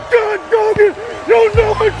You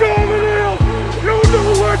know what time it is! You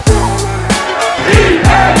know what time it is!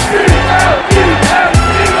 E-S-E-L-E-S-E-L!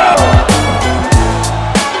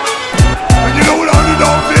 And you know what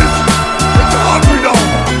underdogs is? It's a hungry dog.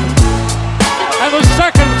 And the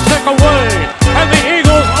second sick away, and the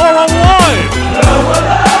Eagles are alive!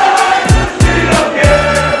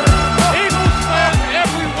 Eagles fans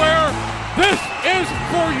everywhere, this is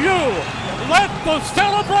for you! Let the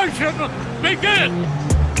celebration begin!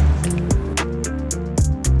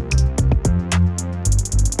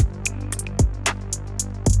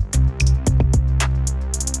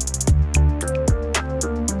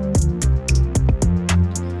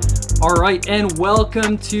 All right, and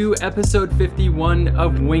welcome to episode 51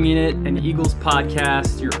 of Winging It, an Eagles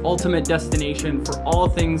podcast, your ultimate destination for all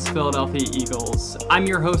things Philadelphia Eagles. I'm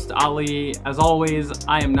your host, Ali. As always,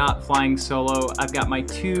 I am not flying solo. I've got my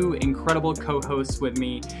two incredible co-hosts with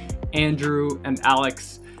me, Andrew and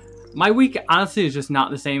Alex. My week, honestly, is just not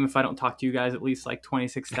the same if I don't talk to you guys at least like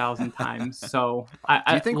 26,000 times. So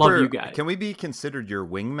I love you guys. Can we be considered your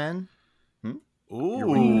wingmen?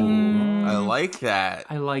 Ooh, I like that.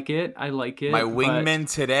 I like it. My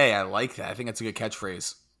wingman today. I like that. I think that's a good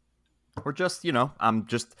catchphrase. Or just, I'm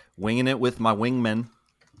just winging it with my wingmen.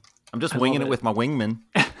 I'm just winging it with my wingmen.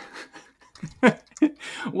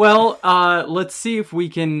 Well, let's see if we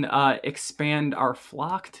can expand our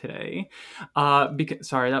flock today.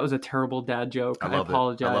 Sorry, that was a terrible dad joke. I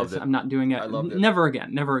apologize. I loved it. I'm not doing it. I loved it. Never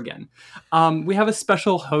again. We have a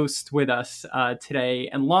special host with us today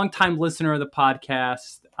and longtime listener of the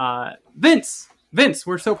podcast, Vince. Vince,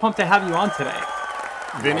 we're so pumped to have you on today.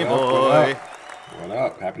 Vinny boy. What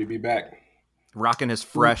up? Happy to be back. Rocking his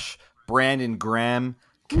fresh Brandon Graham,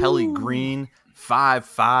 Kelly Green,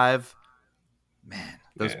 5'5". Man,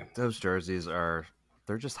 those jerseys they're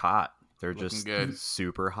just hot. They're Looking just good.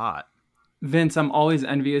 super hot. Vince, I'm always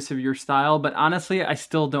envious of your style, but honestly, I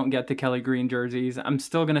still don't get the Kelly Green jerseys. I'm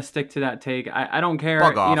still going to stick to that take. I don't care.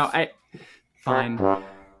 Bug off. Fine.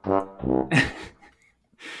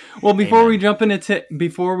 Well, before we jump into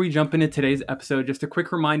today's episode, just a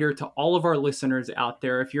quick reminder to all of our listeners out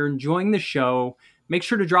there, if you're enjoying the show, make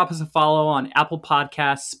sure to drop us a follow on Apple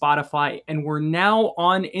Podcasts, Spotify, and we're now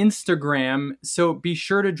on Instagram, so be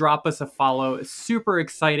sure to drop us a follow. It's super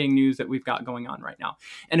exciting news that we've got going on right now.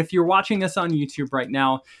 And if you're watching us on YouTube right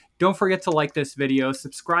now, don't forget to like this video,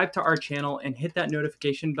 subscribe to our channel, and hit that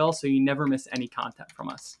notification bell so you never miss any content from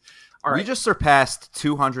us. All right. We just surpassed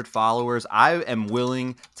 200 followers. I am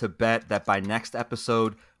willing to bet that by next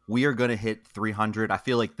episode, we are going to hit 300. I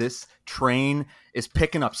feel like this train is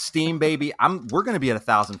picking up steam, baby. We're going to be at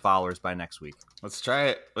 1,000 followers by next week. Let's try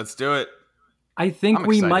it. Let's do it. I think I'm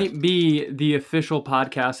we excited. might be the official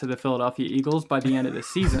podcast of the Philadelphia Eagles by the end of the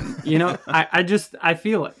season. I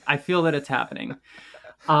feel it. I feel that it's happening.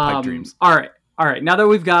 Pipe dreams. All right. Now that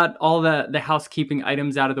we've got all the housekeeping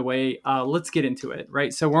items out of the way, let's get into it,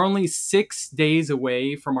 right? So we're only 6 days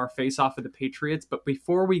away from our face-off with the Patriots, but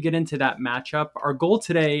before we get into that matchup, our goal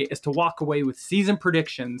today is to walk away with season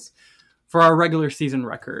predictions for our regular season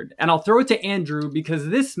record. And I'll throw it to Andrew because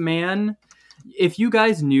this man, if you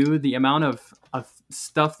guys knew the amount of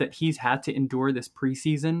stuff that he's had to endure this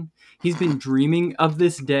preseason, he's been dreaming of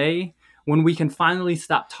this day when we can finally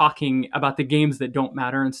stop talking about the games that don't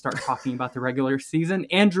matter and start talking about the regular season.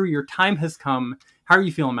 Andrew, your time has come. How are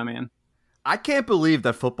you feeling, my man? I can't believe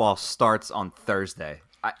that football starts on Thursday.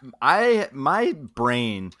 My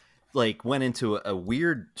brain went into a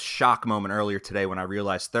weird shock moment earlier today when I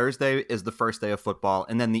realized Thursday is the first day of football,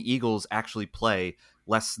 and then the Eagles actually play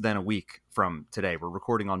less than a week from today. We're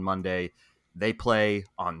recording on Monday. They play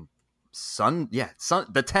on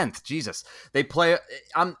the 10th. Jesus, they play.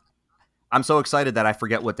 I'm so excited that I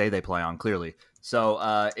forget what day they play on. Clearly, so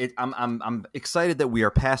I'm excited that we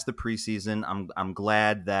are past the preseason. I'm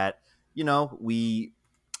glad that we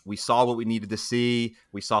saw what we needed to see.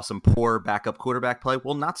 We saw some poor backup quarterback play.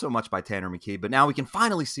 Well, not so much by Tanner McKee, but now we can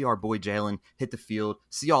finally see our boy Jalen hit the field,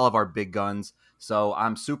 see all of our big guns. So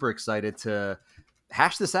I'm super excited to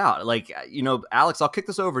hash this out. Alex, I'll kick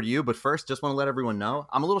this over to you, but first, just want to let everyone know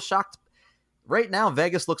I'm a little shocked. Right now,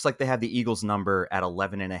 Vegas looks like they have the Eagles number at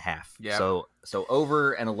 11.5. Yeah. So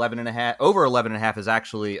over 11.5. Over 11.5 is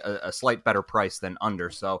actually a slight better price than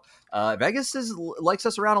under. So Vegas likes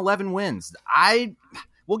us around 11 wins.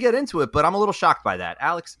 We'll get into it, but I'm a little shocked by that.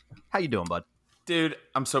 Alex, how you doing, bud? Dude,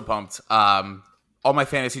 I'm so pumped. All my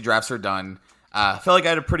fantasy drafts are done. I felt like I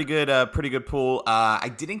had a pretty good pool. I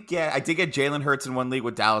did get Jalen Hurts in one league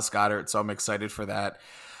with Dallas Goedert, so I'm excited for that.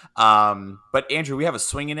 But Andrew, we have a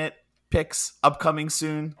swinging it picks upcoming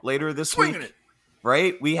soon later this week.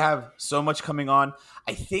 right? We have so much coming on.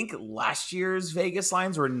 I think last year's Vegas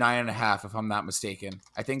lines were 9.5, if I'm not mistaken.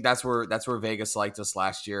 I think that's where Vegas liked us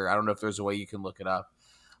last year. I don't know if there's a way you can look it up.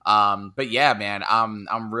 But yeah, man,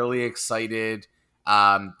 I'm really excited.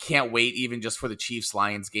 Can't wait even just for the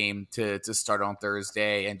Chiefs-Lions game to start on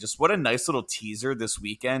Thursday. And just what a nice little teaser this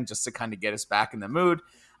weekend just to kind of get us back in the mood.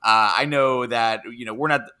 I know that, we're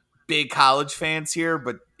not big college fans here,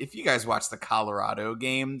 but if you guys watch the Colorado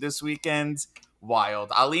game this weekend,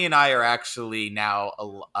 wild. Ali and I are actually now,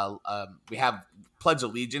 we have pledged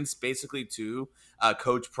allegiance basically to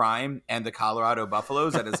Coach Prime and the Colorado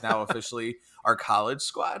Buffaloes. That is now officially our college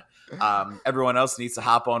squad. Everyone else needs to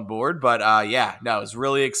hop on board. But it's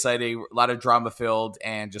really exciting. A lot of drama filled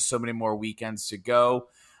and just so many more weekends to go.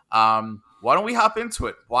 Why don't we hop into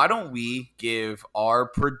it? Why don't we give our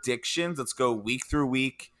predictions? Let's go week through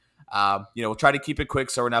week. We'll try to keep it quick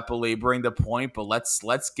so we're not belaboring the point, but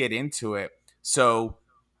let's get into it. So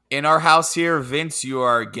in our house here, Vince, you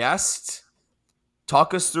are a guest.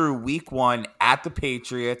 Talk us through week 1 at the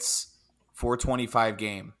Patriots, 425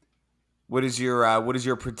 game. What is your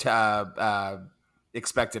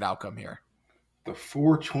expected outcome here? The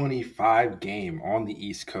 425 game on the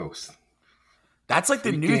East Coast. That's like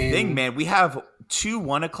the new thing, man. We have 2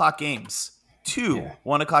 1 o'clock games.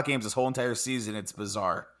 1 o'clock games this whole entire season. It's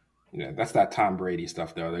bizarre. Yeah, that's that Tom Brady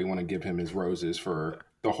stuff, though. They want to give him his roses for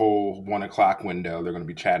the whole 1 o'clock window. They're going to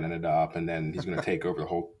be chatting it up, and then he's going to take over the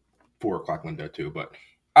whole 4 o'clock window, too. But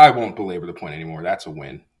I won't belabor the point anymore. That's a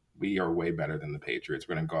win. We are way better than the Patriots.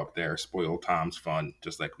 We're going to go up there, spoil Tom's fun,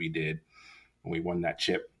 just like we did when we won that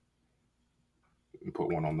chip and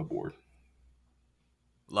put one on the board.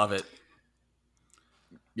 Love it.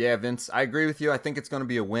 Yeah, Vince, I agree with you. I think it's going to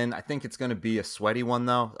be a win. I think it's going to be a sweaty one,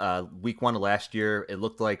 though. Week 1 of last year, it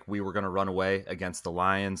looked like we were going to run away against the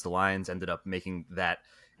Lions. The Lions ended up making that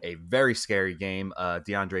a very scary game.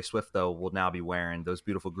 DeAndre Swift, though, will now be wearing those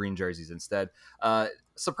beautiful green jerseys instead.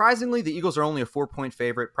 Surprisingly, the Eagles are only a 4-point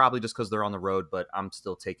favorite, probably just because they're on the road, but I'm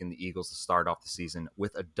still taking the Eagles to start off the season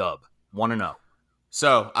with a dub, 1-0.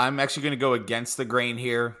 So I'm actually going to go against the grain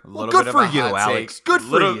here. A little good bit for of a you, hot Alex. Take. Good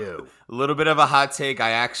for you. A little bit of a hot take.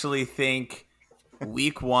 I actually think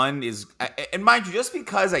week 1 is, and mind you, just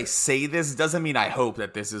because I say this doesn't mean I hope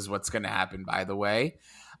that this is what's going to happen, by the way.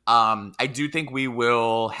 I do think we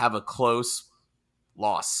will have a close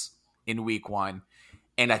loss in week 1.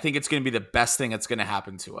 And I think it's going to be the best thing that's going to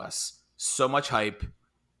happen to us. So much hype.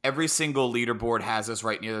 Every single leaderboard has us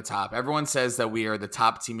right near the top. Everyone says that we are the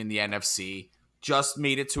top team in the NFC. Just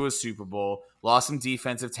made it to a Super Bowl. Lost some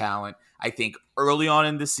defensive talent. I think early on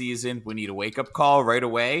in the season, we need a wake-up call right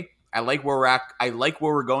away. I like where we're at. I like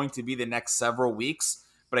where we're going to be the next several weeks.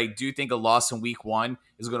 But I do think a loss in week 1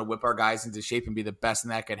 is going to whip our guys into shape and be the best thing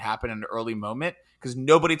that could happen in an early moment. Because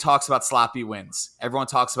nobody talks about sloppy wins. Everyone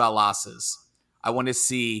talks about losses. I want to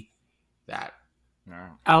see that.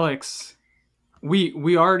 Alex,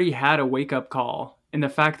 we already had a wake-up call in the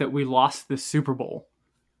fact that we lost the Super Bowl.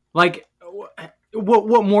 Like,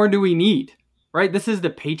 what more do we need, right? This is the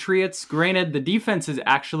Patriots. Granted, the defense is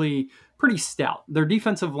actually pretty stout. Their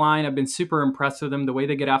defensive line, I've been super impressed with them, the way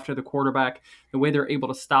they get after the quarterback, the way they're able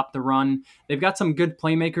to stop the run. They've got some good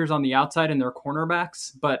playmakers on the outside in their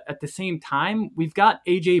cornerbacks, but at the same time, we've got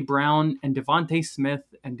A.J. Brown and Devontae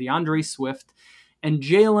Smith and DeAndre Swift and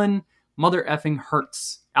Jalen mother effing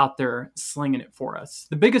Hurts out there slinging it for us.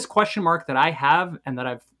 The biggest question mark that I have and that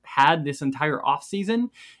I've had this entire offseason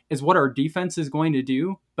is what our defense is going to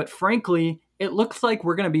do. But frankly, it looks like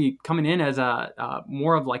we're going to be coming in as a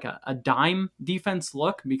more of like a dime defense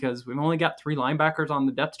look because we've only got 3 linebackers on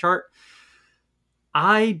the depth chart.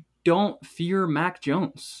 I don't fear Mac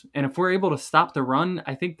Jones. And if we're able to stop the run,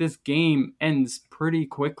 I think this game ends pretty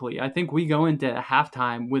quickly. I think we go into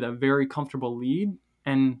halftime with a very comfortable lead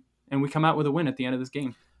and we come out with a win at the end of this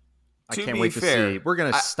game. I can't wait to see. We're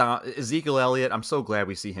going to stop Ezekiel Elliott. I'm so glad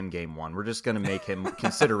we see him game 1. We're just going to make him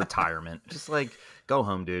consider retirement. Just like, go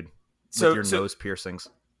home, dude. With your nose piercings.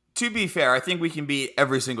 To be fair, I think we can beat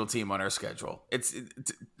every single team on our schedule.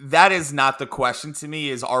 That is not the question to me,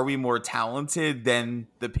 is are we more talented than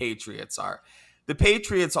the Patriots are? The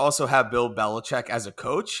Patriots also have Bill Belichick as a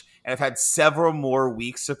coach, and have had several more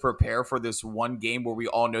weeks to prepare for this one game where we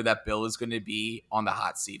all know that Bill is going to be on the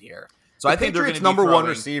hot seat here. So I think Patriots' number 1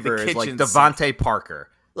 receiver is like Devontae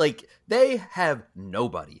Parker. Like, they have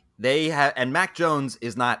nobody. And Mac Jones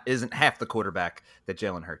isn't half the quarterback that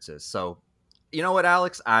Jalen Hurts is. So, you know what,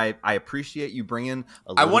 Alex? I appreciate you bringing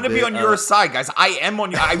a little I want to be on your side, guys. I am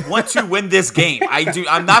on I want to win this game. I do.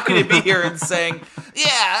 I'm not going to be here and saying,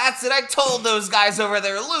 yeah, that's it. I told those guys over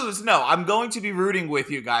there lose. No, I'm going to be rooting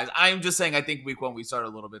with you guys. I'm just saying I think week 1 we started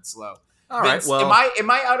a little bit slow. All Vince, right. Well, am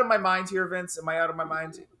I out of my mind here, Vince? Am I out of my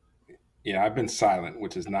mind? Yeah, I've been silent,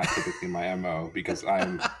 which is not typically my MO because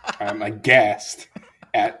I'm aghast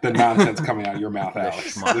at the nonsense coming out of your mouth,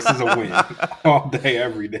 Alex. This is a win all day,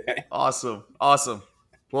 every day. Awesome.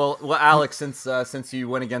 Well, Alex, since you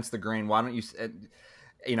went against the grain, why don't you?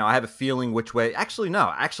 I have a feeling which way. Actually,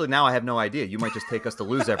 no. Actually, now I have no idea. You might just take us to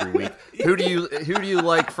lose every week. Who do you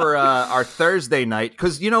like for our Thursday night?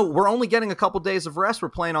 Because we're only getting a couple days of rest. We're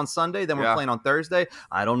playing on Sunday, then we're playing on Thursday.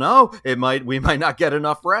 I don't know. We might not get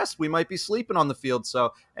enough rest. We might be sleeping on the field.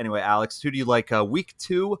 So anyway, Alex, who do you like? Week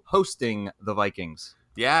 2 hosting the Vikings.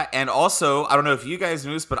 Yeah, and also, I don't know if you guys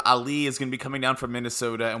knew this, but Ali is going to be coming down from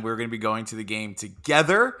Minnesota, and we're going to be going to the game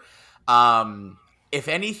together. If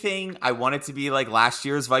anything, I want it to be like last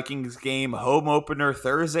year's Vikings game, home opener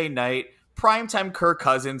Thursday night, primetime Kirk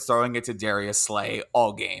Cousins throwing it to Darius Slay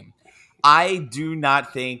all game. I do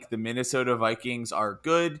not think the Minnesota Vikings are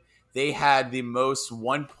good. They had the most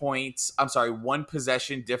one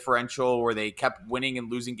possession differential where they kept winning and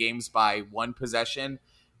losing games by one possession.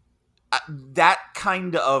 That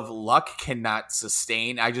kind of luck cannot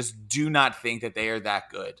sustain. I just do not think that they are that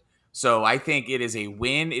good. So I think it is a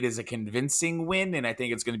win. It is a convincing win, and I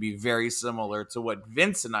think it's going to be very similar to what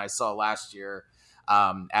Vince and I saw last year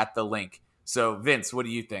at the Link. So, Vince, what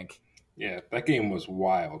do you think? Yeah, that game was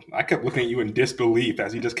wild. I kept looking at you in disbelief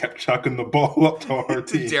as you just kept chucking the ball up to our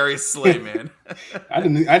team. Darius Slay, man.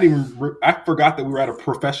 I forgot that we were at a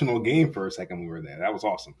professional game for a second when we were there. That was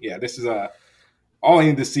awesome. Yeah, this is all I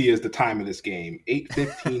need to see is the time of this game,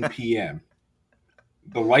 8:15 p.m.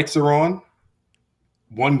 The lights are on.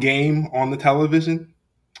 One game on the television.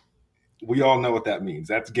 We all know what that means.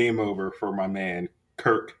 That's game over for my man,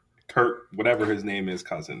 Kirk, whatever his name is,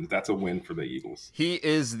 Cousins. That's a win for the Eagles. He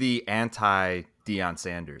is the anti-Deion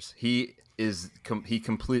Sanders. He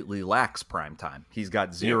completely lacks primetime. He's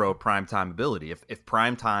got zero primetime ability. If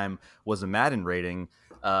primetime was a Madden rating,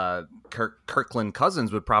 Kirkland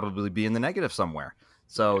Cousins would probably be in the negative somewhere.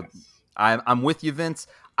 So yes. I'm with you, Vince.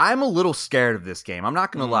 I'm a little scared of this game. I'm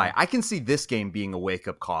not going to lie. I can see this game being a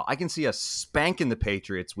wake-up call. I can see us spanking the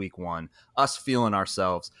Patriots week 1, us feeling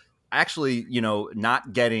ourselves. Actually,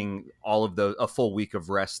 not getting all of a full week of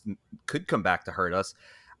rest could come back to hurt us.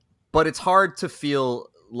 But it's hard to feel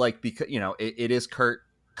like, because it is Kirk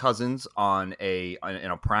Cousins in a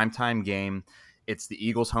primetime game. It's the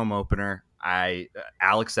Eagles home opener.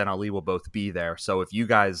 Alex and Ali will both be there. So if you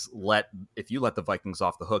let the Vikings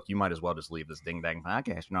off the hook, you might as well just leave this ding dang podcast.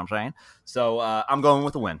 You know what I'm saying? So I'm going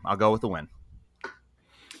with the win. I'll go with the win.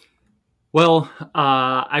 Well,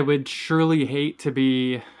 I would surely hate to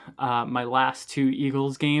be my last 2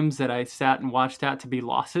 Eagles games that I sat and watched to be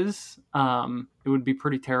losses. It would be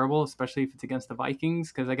pretty terrible, especially if it's against the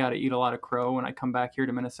Vikings, because I got to eat a lot of crow when I come back here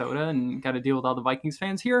to Minnesota and got to deal with all the Vikings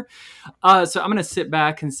fans here. So I'm going to sit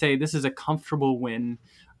back and say this is a comfortable win.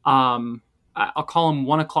 I'll call him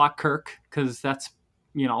 1 o'clock Kirk, because that's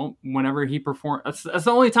whenever he performs, that's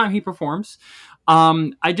the only time he performs.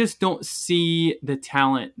 I just don't see the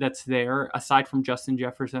talent that's there, aside from Justin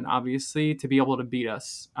Jefferson, obviously, to be able to beat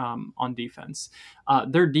us on defense.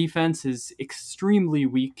 Their defense is extremely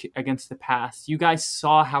weak against the pass. You guys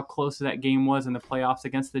saw how close that game was in the playoffs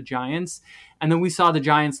against the Giants. And then we saw the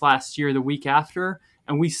Giants last year, the week after,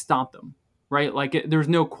 and we stomped them, right? There's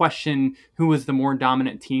no question who was the more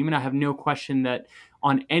dominant team. And I have no question that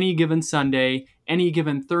on any given Sunday, any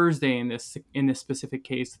given Thursday in this specific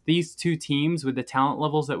case, these 2 teams with the talent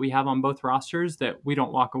levels that we have on both rosters, that we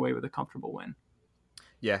don't walk away with a comfortable win.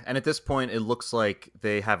 Yeah, and at this point, it looks like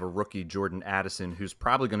they have a rookie, Jordan Addison, who's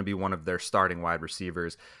probably going to be one of their starting wide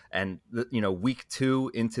receivers. And, week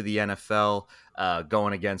 2 into the NFL,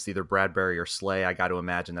 going against either Bradbury or Slay, I got to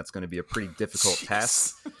imagine that's going to be a pretty difficult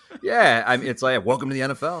test. Yeah, it's like, welcome to the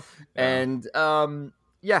NFL. Yeah. And,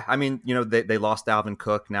 they lost Dalvin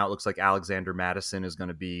Cook. Now it looks like Alexander Mattison is going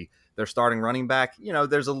to be their starting running back.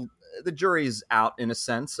 The jury's out in a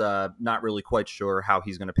sense. Not really quite sure how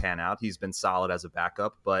he's going to pan out. He's been solid as a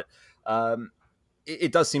backup, but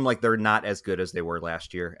it does seem like they're not as good as they were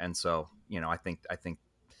last year. And so, I think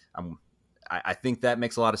that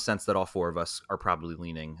makes a lot of sense that all 4 of us are probably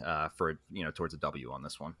leaning towards a W on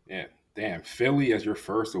this one. Yeah, damn, Philly as your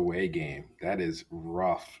first away game. That is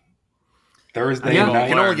rough. Thursday night. It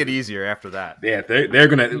can only get easier after that. Yeah, they're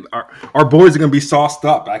gonna. Our boys are gonna be sauced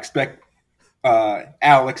up. I expect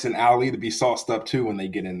Alex and Ali to be sauced up too when they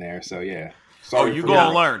get in there. So yeah. You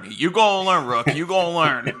gonna learn. You gonna learn, Rook. You gonna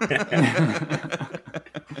learn.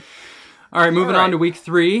 All right, moving on to week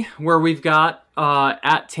 3, where we've got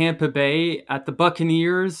at Tampa Bay at the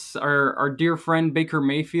Buccaneers. Our dear friend Baker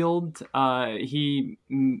Mayfield. He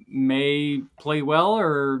may play well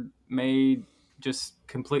or may just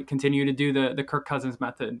continue to do the Kirk Cousins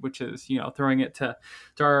method, which is, throwing it to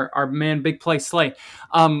our man, big play Slay.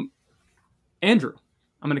 Andrew,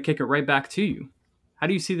 I'm going to kick it right back to you. How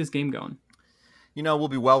do you see this game going? We'll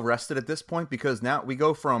be well rested at this point because now we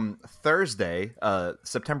go from Thursday,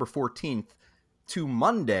 September 14th, to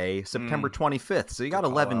Monday, September 25th. So you got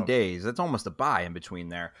 11 days. That's almost a bye in between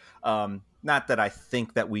there. Not that I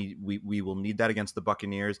think that we will need that against the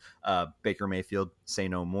Buccaneers. Baker Mayfield, say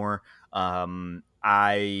no more. I'm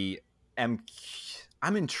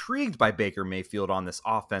intrigued by Baker Mayfield on this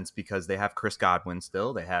offense because they have Chris Godwin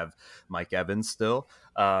still. They have Mike Evans still.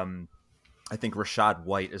 I think Rachaad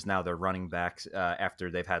White is now their running back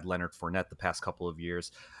after they've had Leonard Fournette the past couple of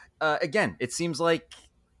years. Again, it seems like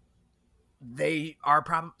they are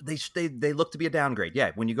they look to be a downgrade. Yeah,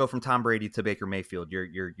 when you go from Tom Brady to Baker Mayfield,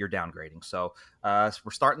 you're downgrading. So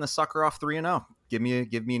we're starting the sucker off 3-0. Give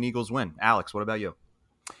me an Eagles win. Alex, what about you?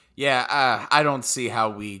 Yeah, I don't see how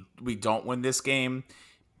we don't win this game.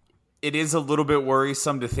 It is a little bit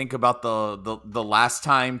worrisome to think about the last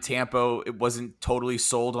time Tampa it wasn't totally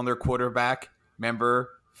sold on their quarterback. Remember,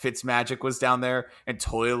 Fitzmagic was down there and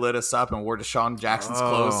totally lit us up and wore Deshaun Jackson's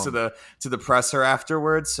clothes to the presser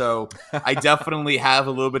afterwards. So I definitely have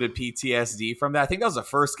a little bit of PTSD from that. I think that was the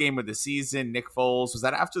first game of the season. Nick Foles, was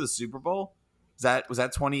that after the Super Bowl? Was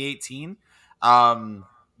that 2018?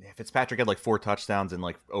 Fitzpatrick had like 4 touchdowns and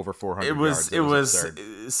like over 400 yards. It was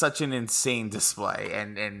such an insane display,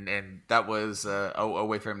 and that was a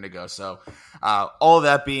way for him to go. So all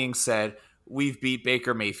that being said, we've beat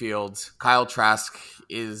Baker Mayfield. Kyle Trask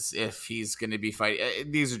is, if he's going to be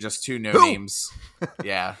fighting, these are just 2 no names.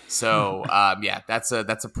 Yeah. So that's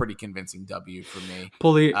a pretty convincing W for me.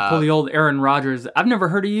 Pull the old Aaron Rodgers. I've never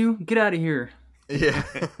heard of you. Get out of here. Yeah.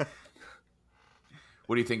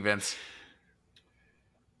 What do you think, Vince?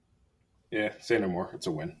 Yeah, say no more. It's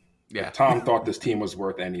a win. Yeah. If Tom thought this team was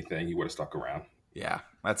worth anything, he would have stuck around. Yeah,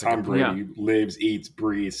 that's a Tom good point. Brady lives, eats,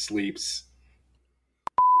 breathes, sleeps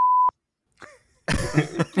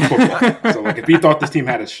football. So, if he thought this team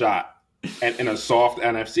had a shot and in a soft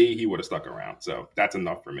NFC, he would have stuck around. So that's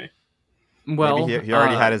enough for me. Well, maybe he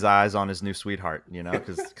already had his eyes on his new sweetheart,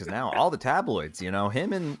 because now all the tabloids,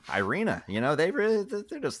 him and Irina,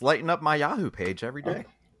 they're just lighting up my Yahoo page every day.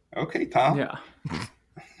 Okay, Tom. Yeah.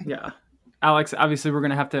 Yeah. Alex, obviously we're going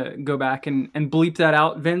to have to go back and bleep that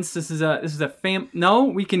out. Vince, this is a no,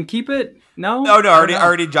 we can keep it. No, I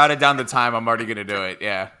already jotted down the time. I'm already going to do it.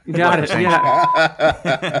 Yeah. Got it.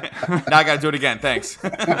 Yeah. Now I got to do it again. Thanks.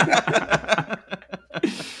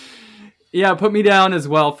 Yeah. Put me down as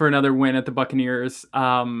well for another win at the Buccaneers.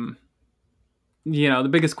 The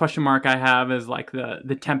biggest question mark I have is like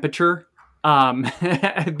the temperature,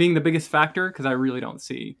 being the biggest factor, because I really don't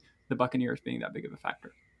see the Buccaneers being that big of a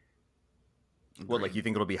factor. What, like you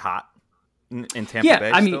think it'll be hot in Tampa Bay?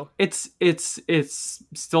 Yeah, I mean, it's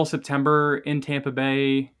still September in Tampa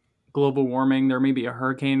Bay. Global warming. There may be a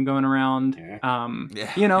hurricane going around. Yeah.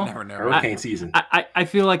 You never know. Hurricane season. I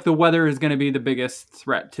feel like the weather is going to be the biggest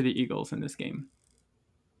threat to the Eagles in this game.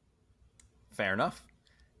 Fair enough.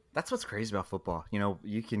 That's what's crazy about football.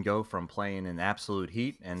 You can go from playing in absolute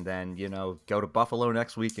heat and then, go to Buffalo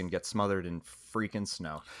next week and get smothered in freaking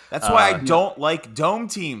snow. That's why I don't like dome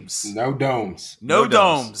teams. No domes. No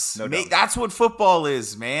domes. No domes. That's what football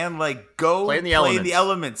is, man. Like, go play in the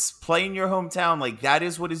elements. Play in your hometown. Like, that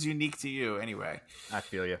is what is unique to you anyway. I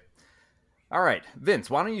feel you. All right, Vince,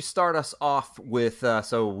 why don't you start us off with,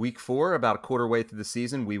 week 4, about a quarter way through the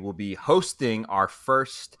season, we will be hosting our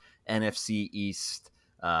first NFC East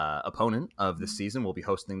opponent of the season. We'll be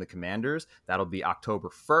hosting the Commanders. That'll be October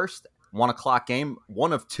 1st, 1:00 game,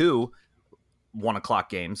 one of 2 1:00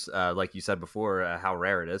 games. Like you said before, how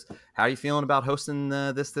rare it is. How are you feeling about hosting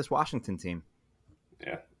this Washington team?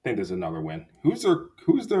 Yeah, I think there's another win. Who's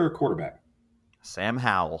their quarterback? Sam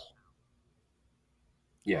Howell.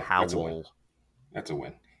 Yeah, Howell. That's a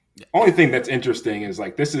win. Yeah. Only thing that's interesting is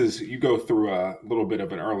you go through a little bit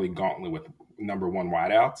of an early gauntlet with number 1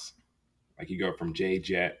 wideouts. Like you go from Jay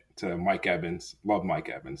Jett to Mike Evans. Love Mike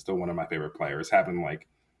Evans. Still one of my favorite players. Having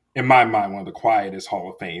in my mind, one of the quietest Hall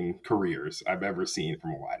of Fame careers I've ever seen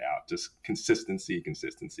from a wideout. Just consistency.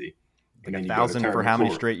 And then 1,000 for how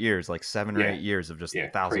many straight years? 7 or 8 years of just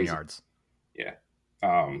 1,000 yards. Yeah.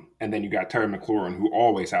 And then you got Terry McLaurin, who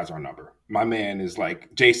always has our number. My man is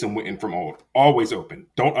like Jason Witten from old. Always open.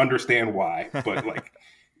 Don't understand why, but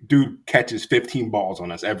dude catches 15 balls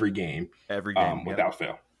on us every game. Without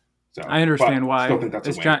fail. So, I understand why. Still think that's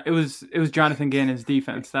it was Jonathan Gannon's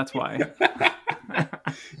defense. That's why.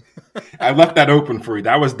 I left that open for you.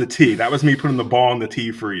 That was the tee. That was me putting the ball on the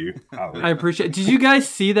tee for you. I appreciate it. Did you guys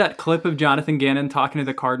see that clip of Jonathan Gannon talking to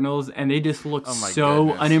the Cardinals? And they just look so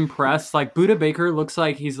goodness. unimpressed. Like, Budda Baker looks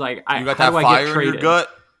like he's like, You got how that do I fire get in traded? your gut?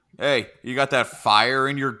 Hey, you got that fire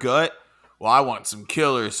in your gut? Well, I want some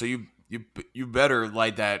killers, so you better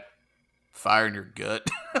light that fire in your gut.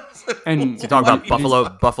 And You talk about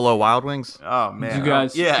Buffalo Wild Wings? Oh man,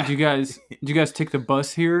 did you guys take the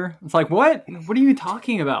bus here? It's like, what are you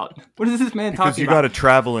talking about? What is this man Because talking you about? got a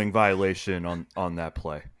traveling violation on that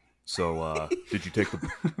play. So did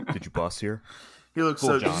you bus here? He looks Cool,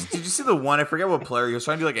 so. John. Did you see the one? I forget what player. He was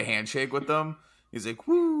trying to do like a handshake with them. He's like,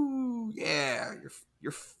 "Woo, yeah,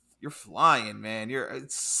 you're flying, man.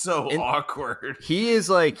 It's so awkward." He is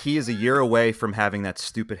a year away from having that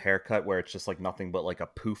stupid haircut where it's just like nothing but like a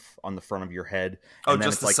poof on the front of your head. Oh, And then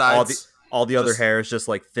just it's the like sides? all the other Just- hair is just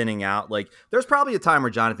like thinning out. Like there's probably a time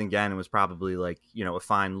where Jonathan Gannon was probably like, you know, a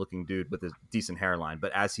fine looking dude with a decent hairline.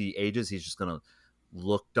 But as he ages, he's just gonna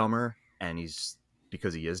look dumber, and he's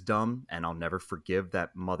because he is dumb, and I'll never forgive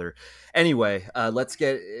that mother. Anyway, let's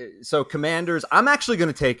get so Commanders. I'm actually going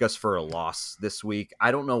to take us for a loss this week.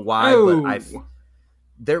 I don't know why,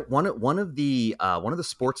 but one of the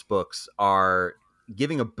sports books are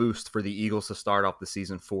giving a boost for the Eagles to start off the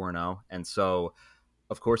season 4-0, and so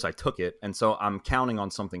of course I took it, and so I'm counting on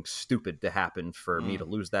something stupid to happen for me to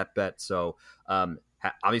lose that bet. So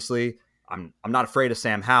obviously. I'm not afraid of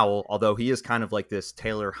Sam Howell, although he is kind of like this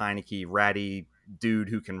Taylor Heineke ratty dude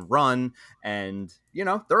who can run, and you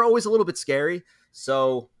know they're always a little bit scary.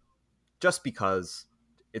 So just because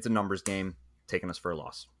it's a numbers game, taking us for a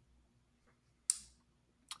loss.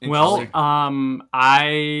 Well,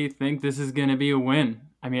 I think this is going to be a win.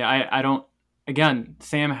 I mean, I don't. Again,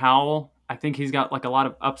 Sam Howell. I think he's got like a lot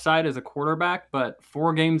of upside as a quarterback, but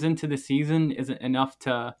 4 games into the season isn't enough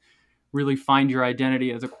to really find your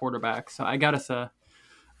identity as a quarterback. So I got us a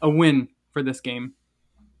win for this game.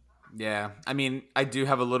 Yeah, I mean, I do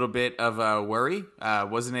have a little bit of a worry.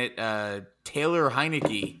 Wasn't it Taylor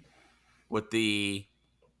Heineke with the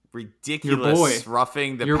ridiculous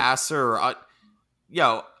roughing the passer?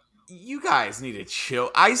 Yo, you guys need to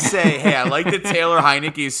chill. I say, hey, I like the Taylor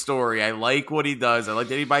Heineke story. I like what he does. I like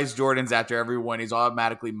that he buys Jordans after every win. He's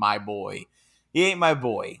automatically my boy. He ain't my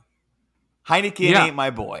boy. Heineke ain't my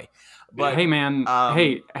boy. But hey man,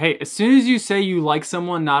 hey, as soon as you say you like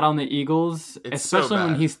someone not on the Eagles,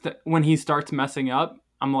 especially so when he starts messing up,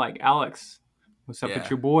 I'm like, Alex, what's up with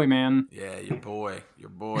your boy, man? Yeah, your boy.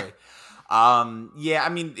 Yeah, I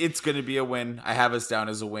mean, it's going to be a win. I have us down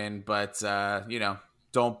as a win, but you know,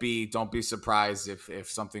 don't be surprised if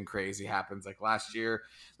something crazy happens like last year.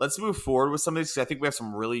 Let's move forward with some of these, because I think we have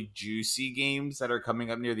some really juicy games that are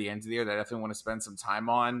coming up near the end of the year that I definitely want to spend some time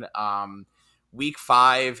on. Week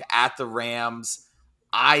 5 at the Rams.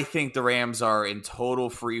 I think the Rams are in total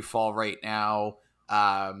free fall right now.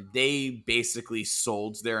 They basically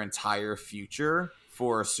sold their entire future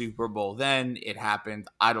for a Super Bowl. Then it happened.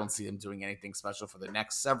 I don't see them doing anything special for the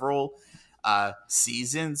next several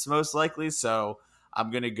seasons, most likely. So I'm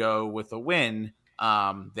going to go with a win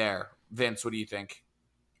there. Vince, what do you think?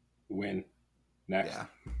 Win. Next.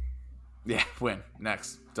 Yeah, win.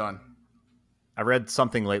 Next. Done. I read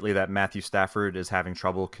something lately that Matthew Stafford is having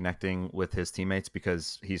trouble connecting with his teammates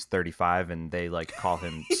because he's 35 and they like call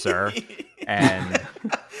him sir.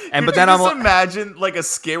 But then I'm imagine like a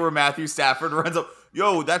skit where Matthew Stafford runs up,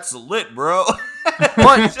 yo, that's lit, bro.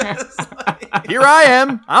 But here I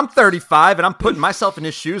am. I'm 35 and I'm putting myself in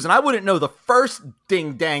his shoes, and I wouldn't know the first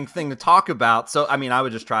ding dang thing to talk about. So I mean, I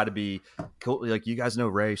would just try to be cool. Like, you guys know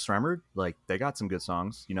Ray Sremmerd? Like, they got some good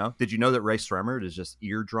songs. You know? Did you know that Ray Sremmerd is just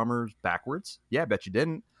ear drummers backwards? Yeah, I bet you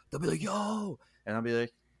didn't. They'll be like, yo, and I'll be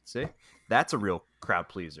like, see, that's a real crowd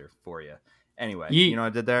pleaser for you. Anyway, Yeet. You know what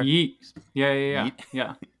I did there? Yeet. Yeah. Yeet.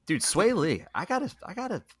 Yeah. Dude, Sway Lee. I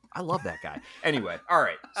love that guy. Anyway, all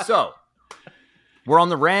right. So we're on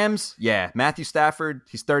the Rams. Yeah, Matthew Stafford.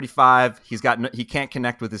 He's 35. He can't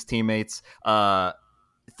connect with his teammates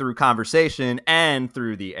through conversation and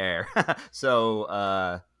through the air.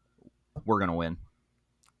 So we're gonna win.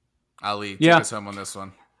 Ali, take us home on this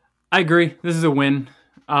one. I agree. This is a win.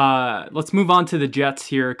 Let's move on to the Jets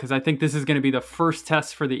here, because I think this is going to be the first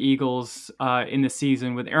test for the Eagles in the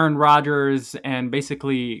season with Aaron Rodgers and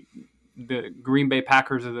basically the Green Bay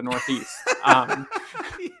Packers of the Northeast.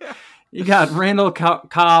 You got Randall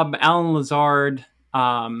Cobb, Alan Lazard.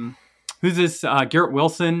 Who's this? Garrett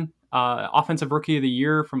Wilson, Offensive Rookie of the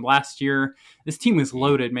Year from last year. This team was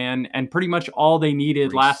loaded, man, and pretty much all they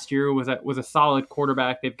needed last year was a solid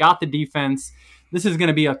quarterback. They've got the defense. This is going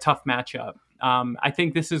to be a tough matchup. I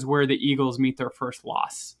think this is where the Eagles meet their first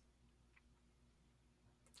loss.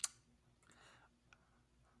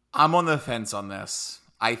 I'm on the fence on this.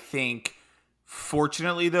 I think,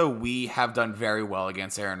 fortunately, though, we have done very well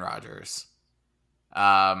against Aaron Rodgers.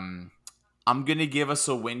 I'm going to give us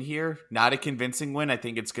a win here. Not a convincing win. I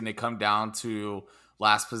think it's going to come down to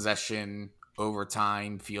last possession,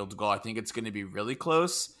 overtime, field goal. I think it's going to be really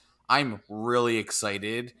close. I'm really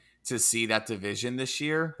excited to see that division this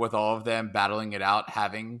year with all of them battling it out,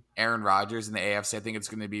 having Aaron Rodgers in the AFC. I think it's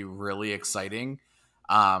going to be really exciting.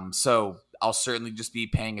 So I'll certainly just be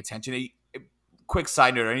paying attention. A quick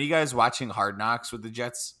side note, are you guys watching Hard Knocks with the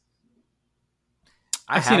Jets?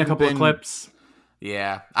 I've seen a couple of clips.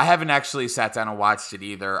 Yeah, I haven't actually sat down and watched it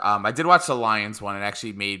either. I did watch the Lions one. It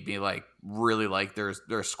actually made me really like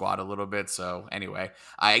their squad a little bit. So anyway,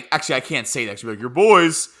 I can't say that. You're like, your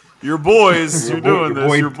boys, your boy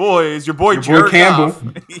Campbell,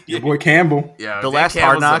 your boy Campbell. Yeah, the Dan last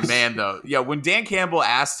Campbell's Hard Knocks, man, though. Yeah, when Dan Campbell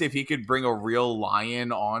asked if he could bring a real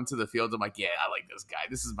lion onto the field, I'm like, yeah, I like this guy.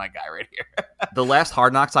 This is my guy right here. The last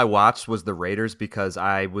Hard Knocks I watched was the Raiders because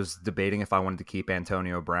I was debating if I wanted to keep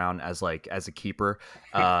Antonio Brown as a keeper,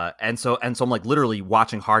 and so I'm like literally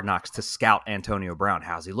watching Hard Knocks to scout Antonio Brown.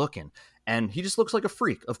 How's he looking? And he just looks like a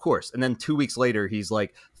freak, of course. And then 2 weeks later, he's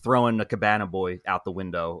like throwing a Cabana Boy out the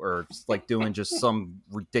window or like doing just some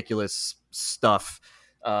ridiculous stuff.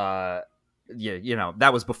 That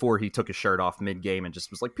was before he took his shirt off mid-game and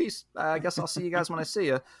just was like, peace. I guess I'll see you guys when I see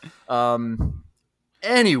you.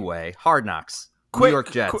 Anyway, Hard Knocks. New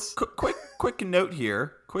York Jets. Quick note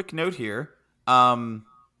here.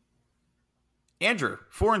 Andrew,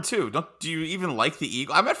 4-2. Do you even like the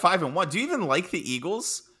Eagles? I'm at 5-1. Do you even like the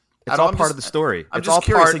Eagles? It's all part of the story. I'm just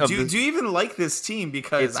curious. Do you even like this team?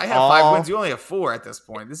 Because I have 5 wins. You only have 4 at this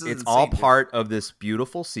point. This is it's insane, all part of this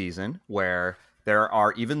beautiful season where there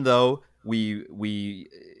are, even though we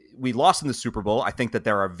lost in the Super Bowl, I think that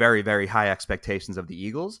there are very, very high expectations of the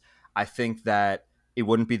Eagles. I think that it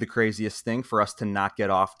wouldn't be the craziest thing for us to not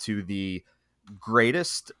get off to the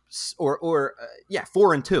greatest or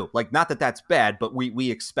 4-2. Like, not that that's bad, but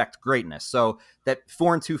we expect greatness. So that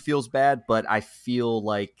 4-2 feels bad, but I feel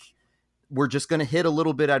like we're just going to hit a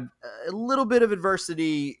little bit of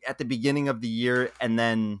adversity at the beginning of the year and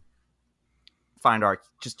then find our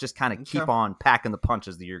just kind of keep on packing the punch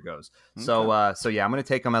as the year goes. Okay. So yeah, I'm going to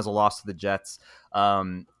take them as a loss to the Jets.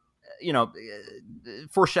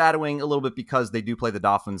 Foreshadowing a little bit because they do play the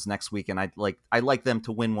Dolphins next week, and I like them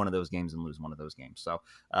to win one of those games and lose one of those games. So,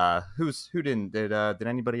 did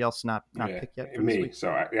anybody else not pick yet? Me.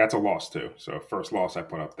 So that's a loss too. So first loss I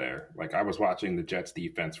put up there. Like, I was watching the Jets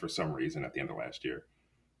defense for some reason at the end of last year,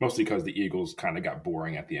 mostly because the Eagles kind of got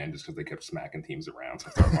boring at the end just because they kept smacking teams around. So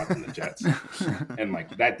I started watching the Jets, and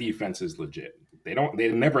like, that defense is legit. They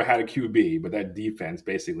never had a QB, but that defense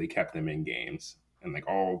basically kept them in games. And like,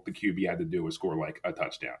 all the QB had to do was score like a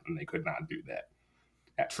touchdown, and they could not do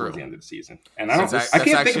that towards the end of the season. And I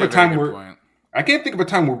can't think of a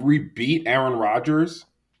time where we beat Aaron Rodgers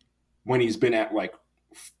when he's been at like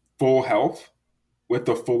full health with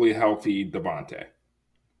the fully healthy Devontae.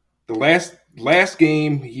 The last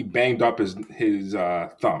game he banged up his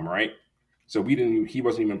thumb, right? So he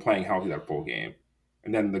wasn't even playing healthy that full game.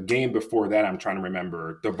 And then the game before that, I'm trying to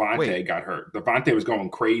remember, Devontae got hurt. Devontae was going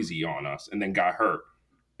crazy on us and then got hurt.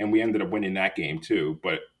 And we ended up winning that game too.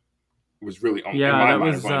 But it was really only, in my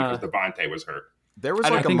mind, because Devontae was hurt. There was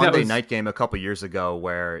like a Monday night game a couple years ago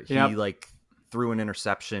where he threw an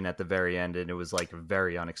interception at the very end, and it was like a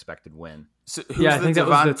very unexpected win. So who's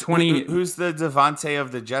the Devontae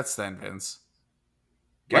of the Jets then, Vince?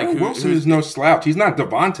 Garrett Wilson is no slouch. He's not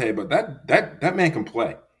Devontae, but that man can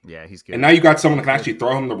play. Yeah, he's good. And now you got someone that can actually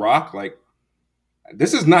throw him the rock. Like,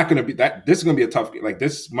 this is not going to be that. This is going to be a tough. Like,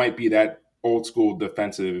 this might be that old school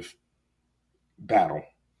defensive battle.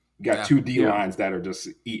 You got two D lines that are just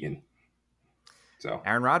eating. So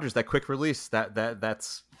Aaron Rodgers, that quick release,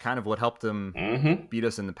 that's kind of what helped him beat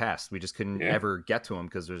us in the past. We just couldn't ever get to him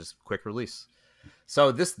because there's quick release.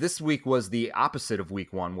 So this week was the opposite of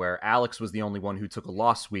week 1, where Alex was the only one who took a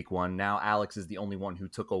loss week 1. Now Alex is the only one who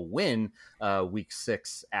took a win week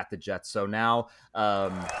 6 at the Jets. So now,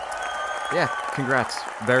 congrats,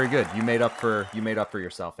 very good. You made up for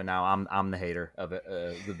yourself, and now I'm the hater of it,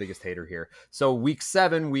 the biggest hater here. So week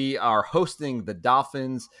 7, we are hosting the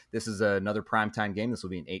Dolphins. This is another primetime game. This will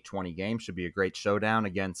be an 8:20 game. Should be a great showdown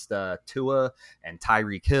against Tua and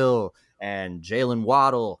Tyreek Hill and Jalen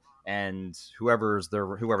Waddle. And whoever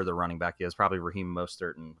the running back is, probably Raheem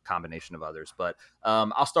Mostert and a combination of others. But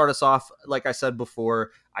I'll start us off. Like I said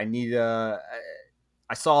before, I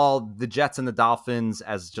saw the Jets and the Dolphins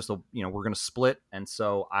as just we're going to split. And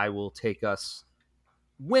so I will take us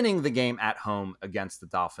winning the game at home against the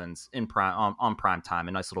Dolphins on prime time.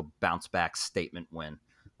 A nice little bounce back statement win.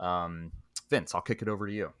 Vince, I'll kick it over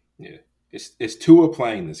to you. Yeah. Is Tua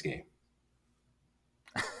playing this game?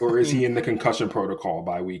 Or is he in the concussion protocol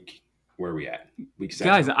by week? Where are we at? Week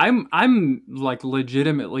 7. Guys, I'm like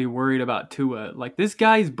legitimately worried about Tua. Like, this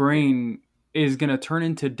guy's brain is gonna turn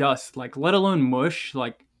into dust. Like, let alone mush.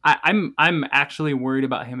 Like, I'm actually worried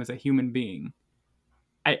about him as a human being.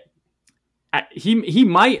 He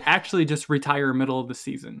might actually just retire middle of the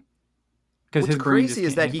season. Because What's his brain crazy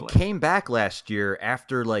is that he handle it. came back last year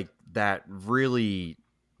after like that really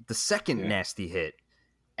the second nasty hit,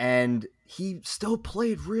 and he still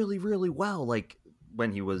played really, really well. Like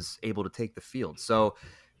when he was able to take the field. So,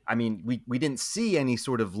 I mean, we didn't see any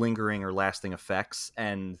sort of lingering or lasting effects,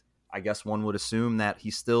 and I guess one would assume that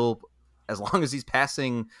he's still, as long as he's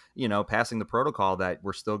passing the protocol, that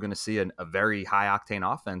we're still going to see a very high octane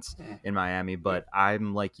offense in Miami. But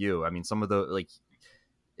I'm like you. I mean, some of the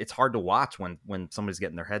it's hard to watch when somebody's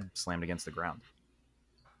getting their head slammed against the ground.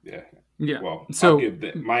 Yeah. Yeah. Well,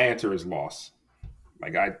 my answer is loss.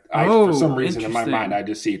 Like I for some reason in my mind, I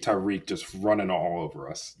just see Tyreek just running all over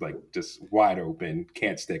us, like just wide open,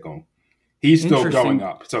 can't stick him. He's still going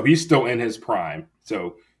up, so he's still in his prime.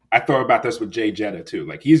 So I thought about this with Jay Jetta too.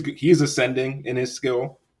 Like he's ascending in his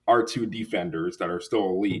skill. Our two defenders that are still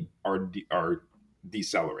elite are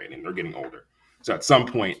decelerating. They're getting older. So at some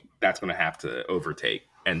point, that's going to have to overtake,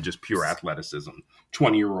 and just pure athleticism.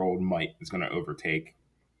 20-year-old Mike is going to overtake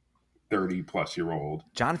 30-plus-year-old.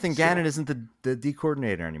 Jonathan Gannon isn't the D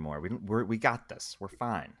coordinator anymore. We got this. We're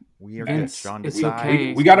fine. We are good. Sean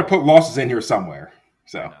okay. We got to put losses in here somewhere.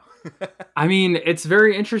 So. I mean, it's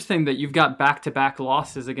very interesting that you've got back-to-back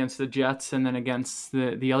losses against the Jets and then against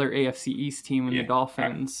the other AFC East team and the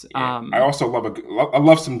Dolphins. I also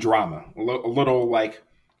love some drama. A little like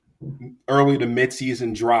early to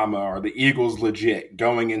mid-season drama. Are the Eagles legit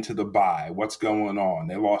going into the bye? What's going on?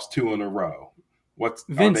 They lost 2 in a row.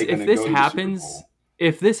 Vince,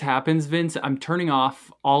 if this happens, Vince, I'm turning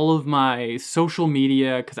off all of my social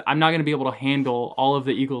media because I'm not going to be able to handle all of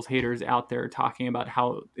the Eagles haters out there talking about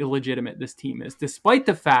how illegitimate this team is, despite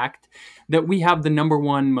the fact that we have the number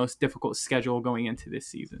 1 most difficult schedule going into this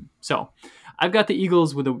season. So I've got the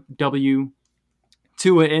Eagles with a W.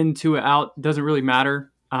 Tua in, Tua out. Doesn't really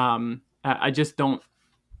matter. I just don't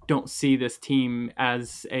see this team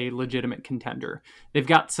as a legitimate contender. They've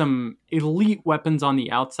got some elite weapons on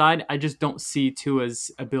the outside. I just don't see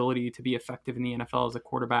Tua's ability to be effective in the NFL as a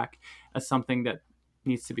quarterback as something that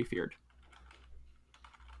needs to be feared.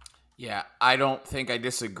 Yeah, I don't think I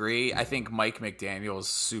disagree. I think Mike McDaniel is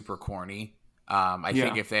super corny. I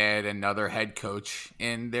think if they had another head coach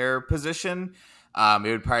in their position, it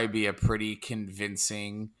would probably be a pretty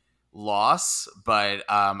convincing loss, but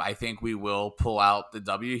I think we will pull out the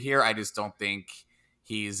W here. I just don't think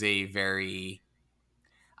he's a very,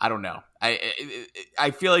 I don't know.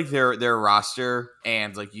 I feel like their roster,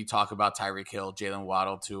 and like you talk about Tyreek Hill, Jalen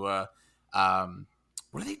Waddle, Tua,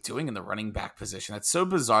 what are they doing in the running back position? That's so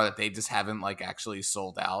bizarre that they just haven't like actually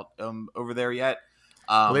sold out over there yet.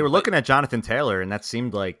 Well, they were looking at Jonathan Taylor, and that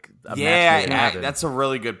seemed like a match. That's a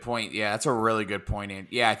really good point. Yeah, that's a really good point. And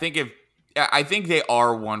yeah, I think they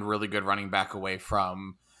are one really good running back away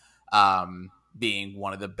from being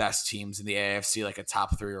one of the best teams in the AFC, like a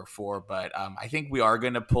top 3 or 4. But I think we are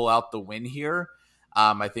going to pull out the win here.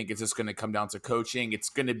 I think it's just going to come down to coaching. It's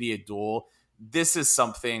going to be a duel. This is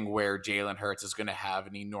something where Jalen Hurts is going to have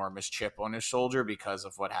an enormous chip on his shoulder because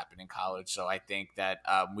of what happened in college. So I think that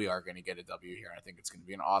we are going to get a W here. I think it's going to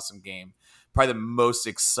be an awesome game. Probably the most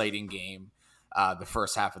exciting game the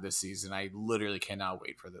first half of this season. I literally cannot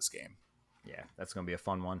wait for this game. Yeah, that's going to be a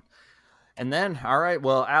fun one. And then, all right,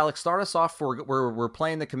 well, Alex, start us off. We're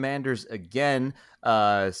playing the Commanders again.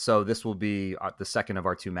 So this will be the second of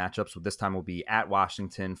our 2 matchups. So this time we'll be at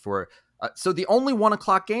Washington for. So the only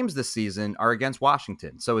 1:00 games this season are against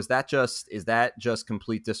Washington. So is that just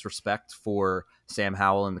complete disrespect for Sam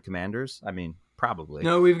Howell and the Commanders? I mean, probably.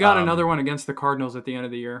 No, we've got another one against the Cardinals at the end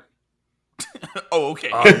of the year. Oh,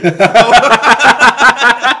 okay.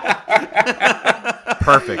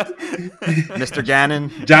 Perfect, Mr.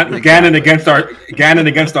 Gannon. Gannon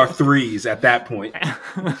against our threes at that point.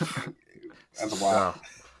 That's wild.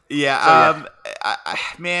 Yeah,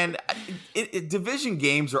 man, division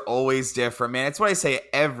games are always different, man. It's what I say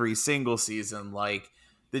every single season. Like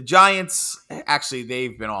the Giants, actually,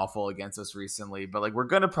 they've been awful against us recently, but like we're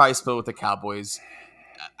gonna probably split with the Cowboys.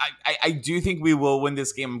 I do think we will win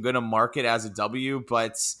this game. I'm gonna mark it as a W,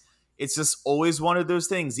 but it's just always one of those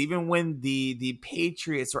things. Even when the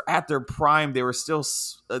Patriots were at their prime, they're still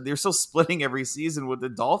splitting every season with the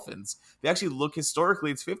Dolphins. They actually look historically,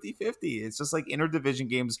 it's 50-50. It's just like interdivision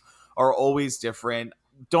games are always different.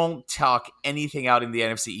 don't talk anything out in the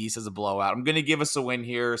NFC East as a blowout. I'm going to give us a win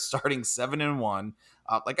here, starting 7-1.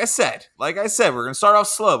 Like I said, we're going to start off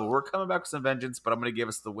slow, but we're coming back with some vengeance. But I'm going to give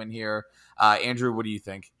us the win here. Andrew, what do you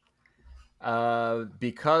think?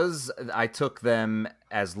 Because I took them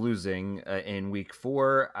as losing in week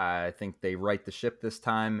 4, I think they right the ship this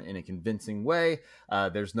time in a convincing way.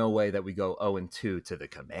 There's no way that we go 0-2 to the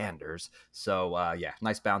Commanders. So,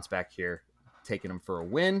 nice bounce back here, taking them for a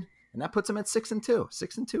win. And that puts them at 6-2.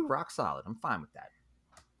 6-2, rock solid. I'm fine with that.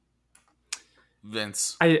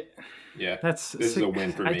 Vince. This is a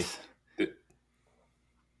win for me.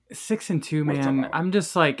 6-2, man. I'm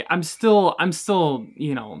just like, I'm still,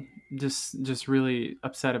 just really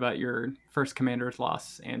upset about your first Commanders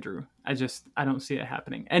loss, Andrew. I don't see it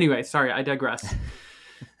happening. Anyway, sorry, I digress.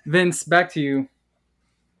 Vince, back to you.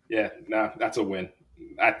 Yeah, no, that's a win.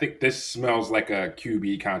 I think this smells like a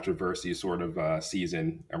QB controversy sort of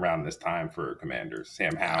season around this time for Commanders.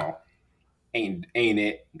 Sam Howell ain't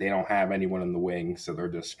it. They don't have anyone in the wing, so they're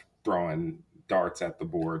just throwing darts at the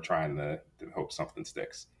board, trying to hope something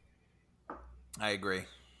sticks. I agree.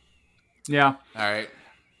 Yeah. All right.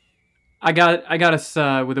 I got us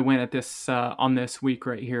with a win at this on this week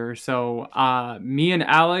right here. So me and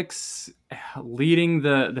Alex leading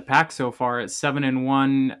the pack so far at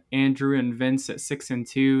 7-1. Andrew and Vince at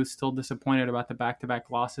 6-2. Still disappointed about the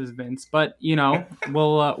back-to-back losses, Vince. But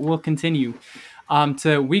we'll continue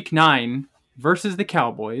to week 9 versus the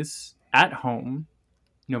Cowboys at home,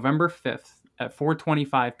 November 5th at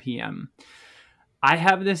 4:25 p.m. I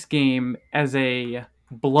have this game as a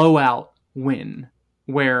blowout win,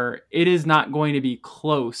 where it is not going to be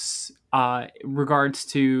close regards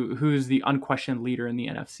to who's the unquestioned leader in the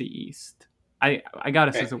NFC East. I got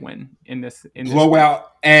us as a win in this.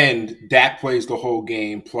 Blowout, and Dak plays the whole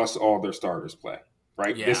game plus all their starters play,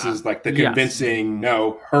 right? Yeah. This is like the convincing,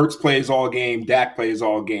 no, Hurts plays all game, Dak plays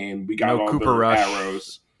all game. We got all Cooper their Rush.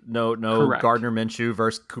 arrows. No Correct. Gardner Minshew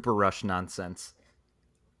versus Cooper Rush nonsense.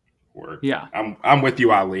 Word. Yeah. I'm with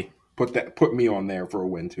you, Ali. Put me on there for a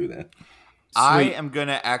win too then. I am going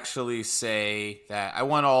to actually say that I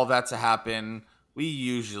want all of that to happen. We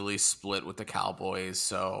usually split with the Cowboys.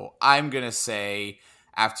 So I'm going to say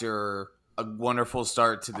after a wonderful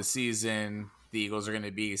start to the season, the Eagles are going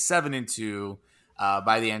to be 7-2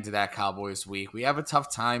 by the end of that Cowboys week. We have a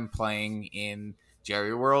tough time playing in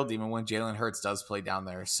Jerry World, even when Jalen Hurts does play down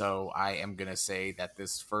there. So I am going to say that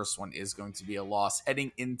this first one is going to be a loss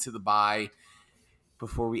heading into the bye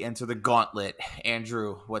before we enter the gauntlet.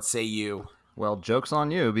 Andrew, what say you? Well, joke's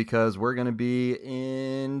on you because we're going to be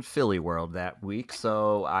in Philly World that week,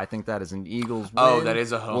 so I think that is an Eagles win. Oh, that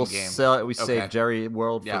is a home game. Save Jerry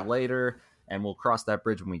World for later, and we'll cross that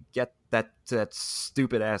bridge when we get that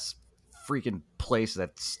stupid-ass freaking place,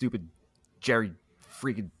 that stupid Jerry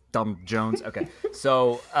freaking dumb Jones. Okay,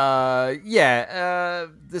 so,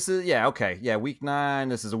 week 9.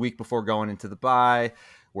 This is a week before going into the bye.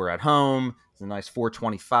 We're at home. It's a nice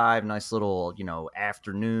 4:25, nice little,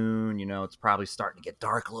 afternoon. It's probably starting to get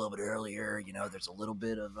dark a little bit earlier. There's a little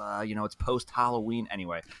bit of, it's post-Halloween.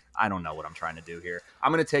 Anyway, I don't know what I'm trying to do here.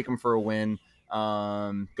 I'm going to take them for a win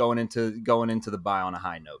going into the bye on a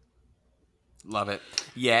high note. Love it.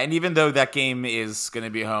 Yeah, and even though that game is going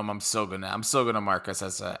to be home, I'm still gonna mark us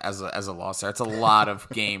as a loss there. It's a lot of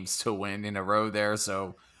games to win in a row there.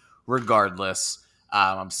 So regardless,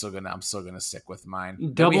 I'm still gonna stick with mine.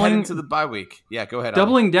 We head into the bye week. Yeah, go ahead.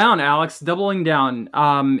 Doubling down, Alex. Doubling down.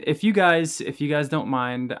 If you guys don't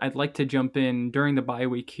mind, I'd like to jump in during the bye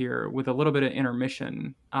week here with a little bit of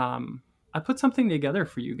intermission. I put something together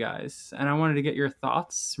for you guys, and I wanted to get your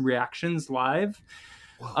thoughts, reactions live.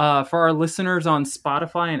 For our listeners on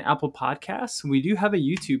Spotify and Apple Podcasts, we do have a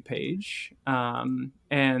YouTube page.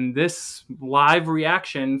 And this live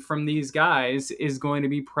reaction from these guys is going to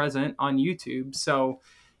be present on YouTube. So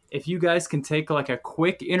if you guys can take like a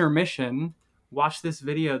quick intermission, watch this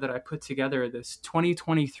video that I put together, this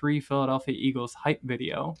 2023 Philadelphia Eagles hype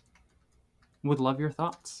video. Would love your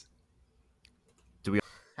thoughts. Do we...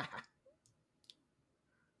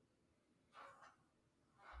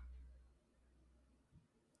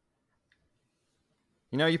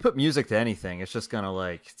 You put music to anything, it's just gonna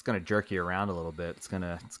it's gonna jerk you around a little bit. It's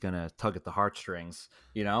gonna tug at the heartstrings.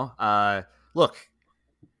 Look,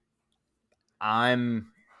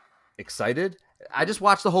 I'm excited. I just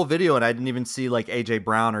watched the whole video and I didn't even see AJ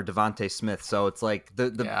Brown or Devontae Smith. So it's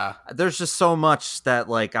there's just so much that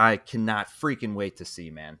I cannot freaking wait to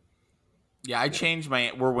see, man. Yeah, I changed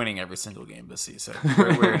we're winning every single game this season.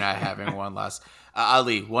 We're not having one loss.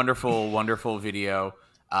 Ali, wonderful video.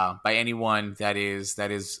 by anyone that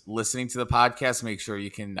is listening to the podcast, make sure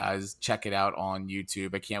you can check it out on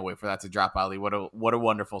YouTube. I can't wait for that to drop, Ali. What a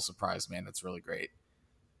wonderful surprise, man. That's really great.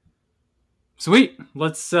 Sweet.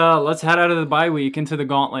 Let's head out of the bye week into the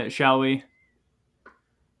gauntlet, shall we?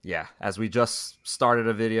 Yeah, as we just started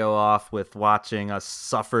a video off with watching us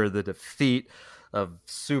suffer the defeat of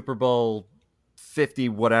Super Bowl 50,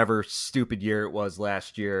 whatever stupid year it was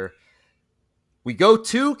last year, we go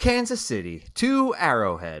to Kansas City, to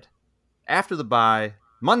Arrowhead. After the bye,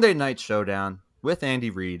 Monday Night Showdown with Andy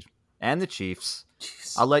Reid and the Chiefs.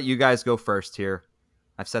 Jeez. I'll let you guys go first here.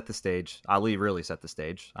 I've set the stage. Ali really set the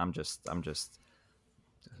stage. I'm just.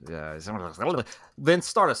 Vince,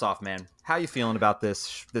 start us off, man. How you feeling about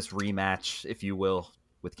this rematch, if you will,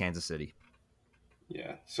 with Kansas City?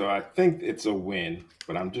 Yeah, so I think it's a win,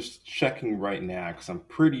 but I'm just checking right now because I'm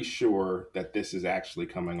pretty sure that this is actually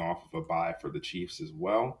coming off of a bye for the Chiefs as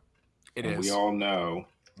well. It and is. we all know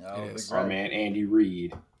It is. our man Andy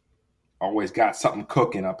Reid always got something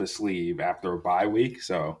cooking up his sleeve after a bye week.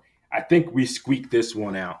 So I think we squeak this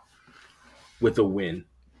one out with a win.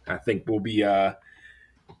 I think we'll be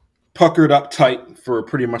puckered up tight for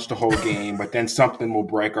pretty much the whole game, but then something will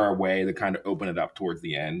break our way to kind of open it up towards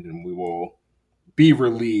the end, and we will be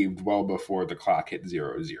relieved well before the clock hit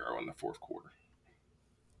 0-0 in the fourth quarter.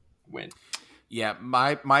 Win. Yeah,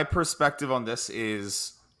 my perspective on this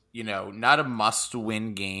is, not a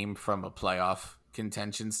must-win game from a playoff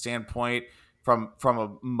contention standpoint, from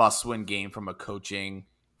a must-win game from a coaching,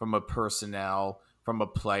 from a personnel, from a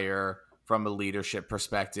player, from a leadership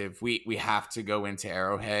perspective. We have to go into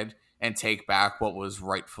Arrowhead and take back what was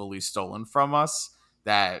rightfully stolen from us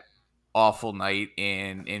that awful night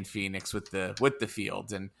in Phoenix with the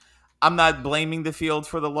field. And I'm not blaming the field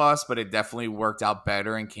for the loss, but it definitely worked out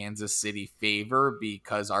better in Kansas City favor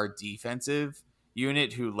because our defensive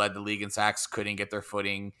unit, who led the league in sacks, couldn't get their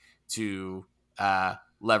footing to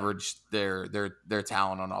leverage their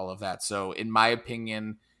talent on all of that. So in my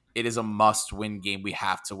opinion, it is a must-win game. We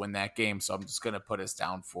have to win that game. So I'm just going to put us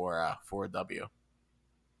down for a W.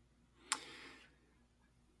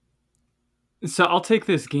 So I'll take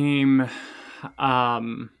this game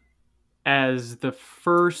as the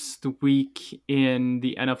first week in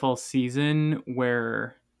the NFL season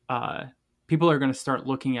where people are going to start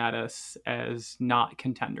looking at us as not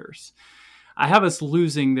contenders. I have us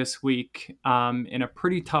losing this week in a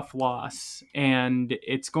pretty tough loss, and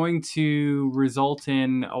it's going to result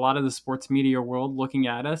in a lot of the sports media world looking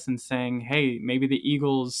at us and saying, hey, maybe the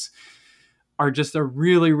Eagles are just a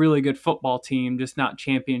really, really good football team, just not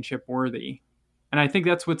championship worthy. And I think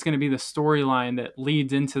that's what's going to be the storyline that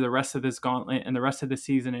leads into the rest of this gauntlet and the rest of the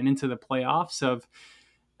season and into the playoffs, of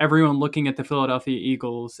everyone looking at the Philadelphia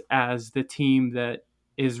Eagles as the team that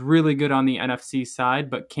is really good on the NFC side,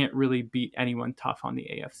 but can't really beat anyone tough on the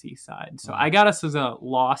AFC side. So I got us as a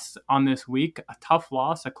loss on this week, a tough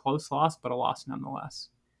loss, a close loss, but a loss nonetheless.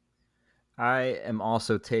 I am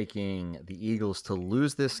also taking the Eagles to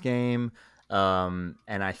lose this game. And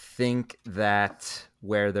I think that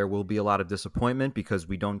where there will be a lot of disappointment because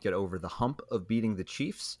we don't get over the hump of beating the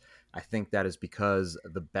Chiefs, I think that is because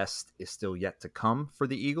the best is still yet to come for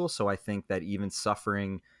the Eagles. So I think that even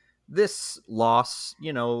suffering this loss,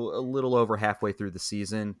 a little over halfway through the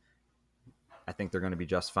season, I think they're going to be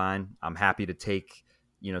just fine. I'm happy to take,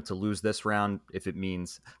 to lose this round if it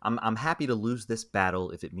means I'm happy to lose this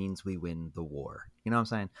battle if it means we win the war. You know what I'm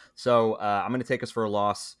saying? So I'm going to take us for a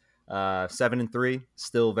loss. 7-3,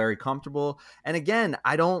 still very comfortable. And again,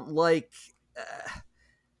 I don't like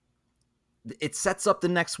it sets up the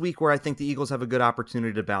next week where I think the Eagles have a good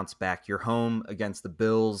opportunity to bounce back. You're home against the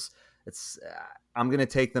Bills. I'm going to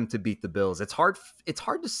take them to beat the Bills. It's hard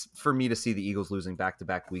for me to see the Eagles losing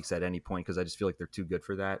back-to-back weeks at any point because I just feel like they're too good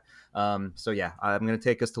for that. So yeah, I'm going to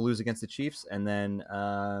take us to lose against the Chiefs, and then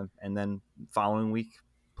following week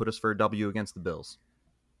put us for a W against the Bills.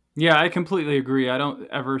 Yeah, I completely agree. I don't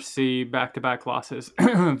ever see back-to-back losses,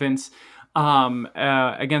 Vince,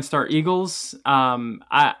 against our Eagles.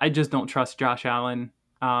 I just don't trust Josh Allen.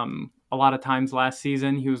 A lot of times last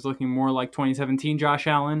season, he was looking more like 2017 Josh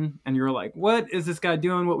Allen, and you're like, what is this guy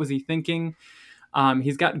doing? What was he thinking?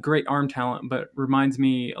 He's got great arm talent, but reminds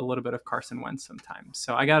me a little bit of Carson Wentz sometimes.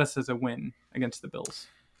 So I got us as a win against the Bills.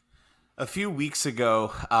 A few weeks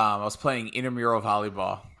ago, I was playing intramural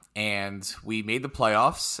volleyball, and we made the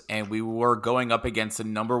playoffs, and we were going up against the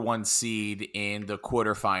number 1 seed in the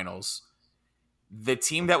quarterfinals. The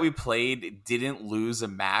team that we played didn't lose a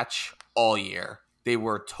match all year. They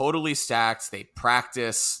were totally stacked. They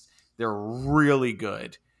practiced. They're really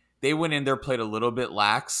good. They went in there, played a little bit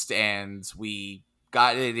laxed, and we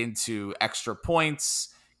got it into extra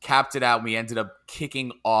points, capped it out. We ended up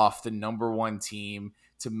kicking off the number 1 team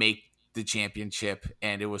to make the championship,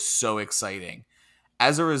 and it was so exciting.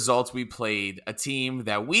 As a result, we played a team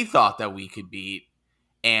that we thought that we could beat,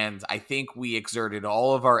 and I think we exerted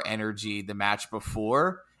all of our energy the match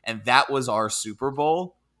before, and that was our Super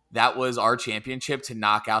Bowl. That was our championship to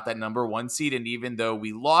knock out that number 1 seed. And even though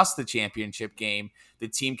we lost the championship game, the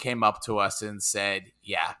team came up to us and said,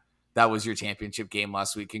 yeah, that was your championship game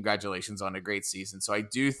last week. Congratulations on a great season. So I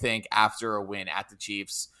do think after a win at the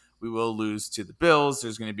Chiefs, we will lose to the Bills.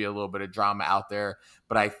 There's going to be a little bit of drama out there,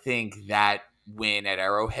 but I think that win at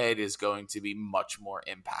Arrowhead is going to be much more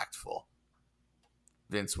impactful.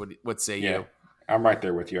 Vince, what say you? I'm right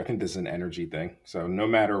there with you. I think this is an energy thing. So no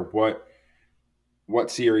matter what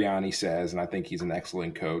Sirianni says, and I think he's an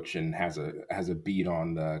excellent coach and has a beat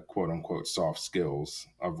on the quote unquote soft skills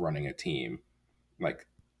of running a team. Like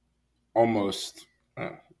almost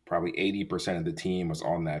probably 80% of the team was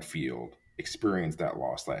on that field, experienced that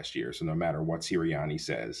loss last year. So no matter what Sirianni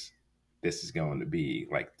says, this is going to be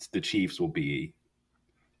like the Chiefs will be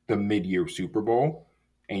the mid-year Super Bowl,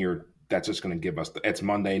 and that's just going to give us it's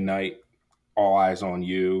Monday night, all eyes on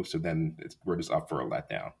you. So then we're just up for a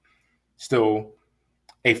letdown. Still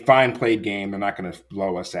a fine played game. They're not going to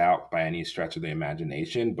blow us out by any stretch of the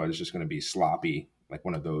imagination, but it's just going to be sloppy, like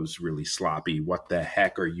one of those really sloppy, what the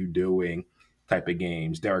heck are you doing type of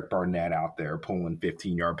games. Derek Barnett out there pulling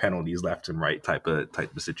 15-yard penalties left and right type of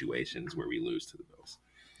situations where we lose to the Bills.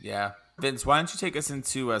 Yeah. Vince, why don't you take us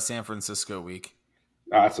into San Francisco week?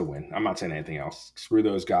 That's a win. I'm not saying anything else. Screw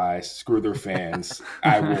those guys. Screw their fans.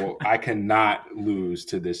 I cannot lose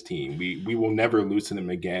to this team. We will never lose to them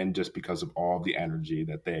again just because of all the energy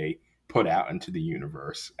that they put out into the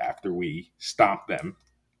universe after we stomped them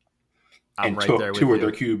and took 2 of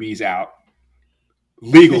their QBs out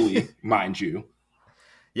legally, mind you.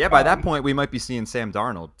 Yeah, by that point we might be seeing Sam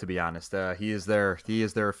Darnold. To be honest, he is their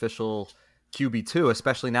official QB2,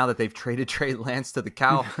 especially now that they've traded Trey Lance to the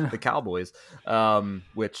Cowboys,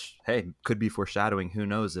 which, hey, could be foreshadowing. Who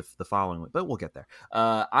knows if the following week, but we'll get there.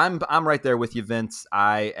 I'm right there with you, Vince.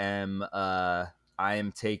 I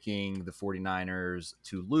am taking the 49ers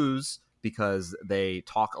to lose because they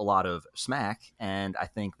talk a lot of smack, and I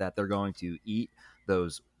think that they're going to eat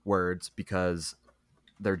those words because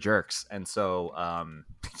they're jerks. And so, I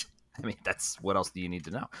mean, that's what else do you need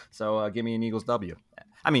to know? So give me an Eagles W.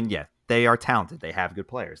 I mean, yeah, they are talented. They have good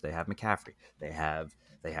players. They have McCaffrey. They have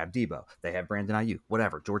Debo. They have Brandon Ayuk.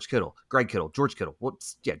 Whatever. George Kittle. Greg Kittle. George Kittle.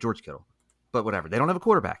 George Kittle. But whatever. They don't have a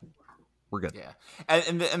quarterback. We're good. Yeah.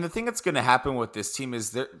 And the thing that's going to happen with this team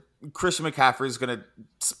is that Christian McCaffrey is going to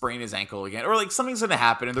sprain his ankle again, or like something's going to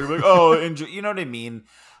happen, and they're like, oh, injury. You know what I mean?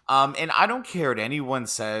 And I don't care what anyone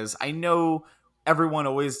says. I know everyone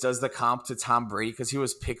always does the comp to Tom Brady because he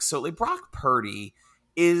was picked so late. Brock Purdy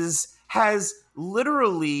has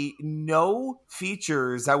literally no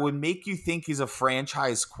features that would make you think he's a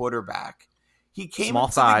franchise quarterback. He came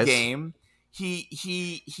into the game.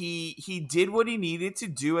 He did what he needed to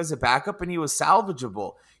do as a backup, and he was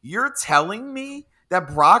salvageable. You're telling me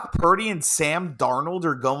that Brock Purdy and Sam Darnold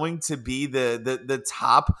are going to be the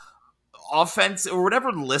top offense or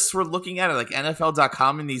whatever lists we're looking at, like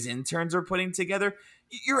NFL.com and these interns are putting together?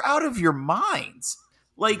 You're out of your minds.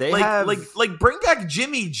 Like bring back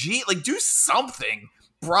Jimmy G. Like, do something.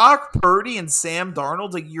 Brock Purdy and Sam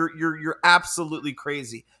Darnold, like you're absolutely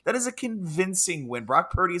crazy. That is a convincing win.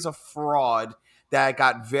 Brock Purdy is a fraud that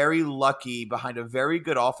got very lucky behind a very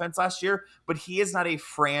good offense last year, but he is not a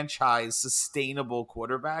franchise sustainable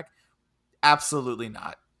quarterback. Absolutely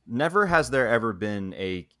not. Never has there ever been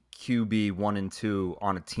a QB 1 and 2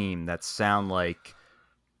 on a team that sound like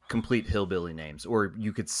complete hillbilly names, or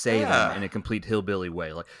you could say them in a complete hillbilly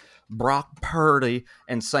way, like Brock Purdy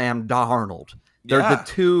and Sam Darnold. They're the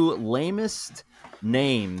 2 lamest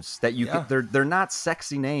names that you could. They're not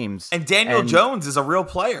sexy names. And Daniel Jones is a real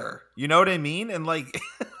player. You know what I mean? And like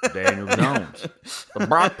Daniel Jones, but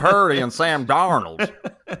Brock Purdy and Sam Darnold.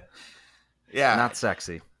 Yeah, not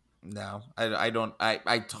sexy. No, I don't.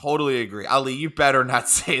 I totally agree. Ali, you better not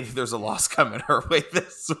say that there's a loss coming our way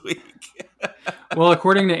this week. Well,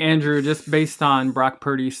 according to Andrew, just based on Brock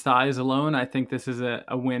Purdy's size alone, I think this is a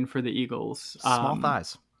win for the Eagles. Small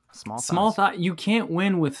thighs. Small thigh. You can't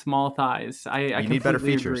win with small thighs. I need better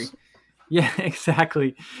features. Agree. Yeah,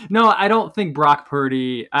 exactly. No, I don't think Brock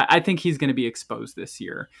Purdy. I think he's going to be exposed this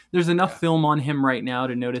year. There's enough film on him right now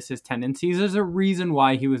to notice his tendencies. There's a reason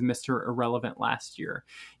why he was Mr. Irrelevant last year.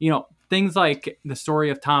 You know, things like the story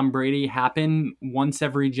of Tom Brady happen once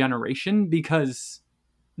every generation because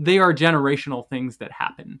they are generational things that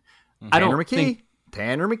happen. Tanner McKee.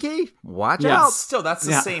 Tanner McKee, watch Yeah. out. Still, that's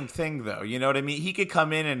the Yeah. same thing, though. You know what I mean? He could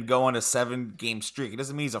come in and go on a 7-game streak. It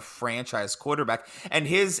doesn't mean he's a franchise quarterback. And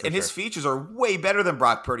his features are way better than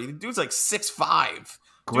Brock Purdy. The dude's like 6'5".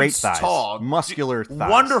 Great Dude's thighs. tall, Muscular thighs.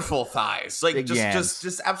 wonderful thighs. Like Big yams.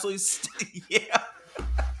 just absolutely, yeah.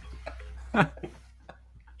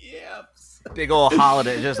 Yeah. Big old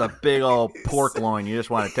holiday, just a big old pork loin. You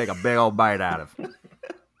just want to take a big old bite out of.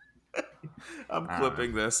 I'm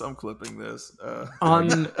clipping this. Flip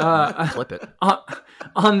it.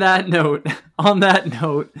 On that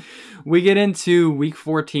note, we get into week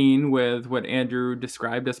 14 with what Andrew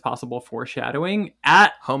described as possible foreshadowing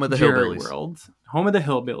at Home of the Jerry Hillbillies. World, home of the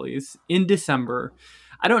Hillbillies in December.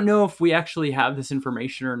 I don't know if we actually have this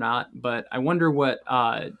information or not, but I wonder what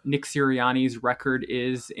Nick Sirianni's record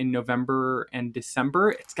is in November and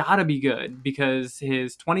December. It's got to be good because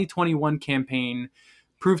his 2021 campaign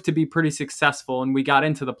proved to be pretty successful, and we got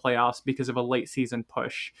into the playoffs because of a late season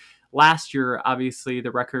push. Last year, obviously,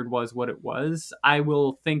 the record was what it was. I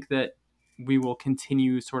will think that we will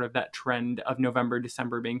continue sort of that trend of November,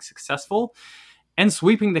 December being successful and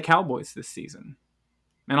sweeping the Cowboys this season.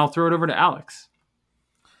 And I'll throw it over to Alex.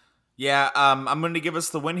 Yeah, I'm going to give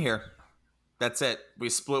us the win here. That's it. We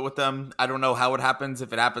split with them. I don't know how it happens.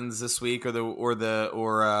 If it happens this week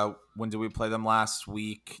or when do we play them last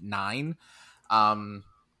week? 9.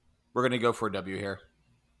 We're going to go for a W here.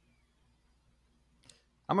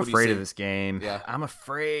 I'm What do you afraid say? of this game. Yeah. I'm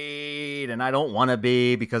afraid, and I don't want to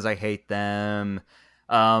be because I hate them.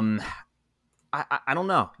 I don't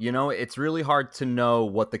know. You know, it's really hard to know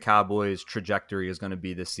what the Cowboys' trajectory is going to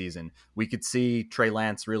be this season. We could see Trey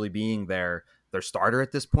Lance really being their starter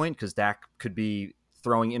at this point because Dak could be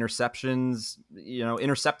throwing interceptions, you know,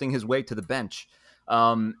 intercepting his way to the bench.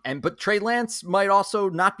 But Trey Lance might also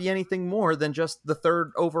not be anything more than just the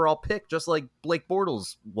 3rd overall pick, just like Blake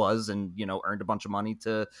Bortles was, and you know, earned a bunch of money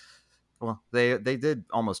to. Well, they did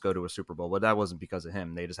almost go to a Super Bowl, but that wasn't because of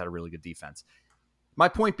him. They just had a really good defense. My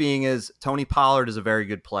point being is Tony Pollard is a very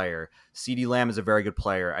good player. CeeDee Lamb is a very good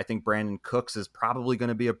player. I think Brandon Cooks is probably going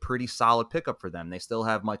to be a pretty solid pickup for them. They still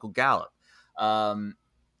have Michael Gallup.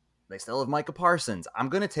 They still have Micah Parsons. I'm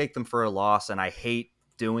going to take them for a loss, and I hate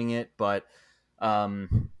doing it, but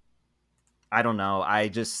I don't know. I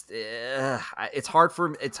just it's hard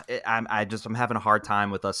for I'm having a hard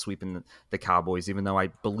time with us sweeping the Cowboys, even though I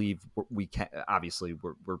believe we can. Obviously,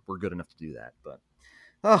 we're good enough to do that, but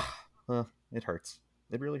it hurts.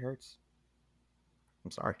 It really hurts.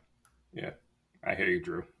 I'm sorry. Yeah, I hear you,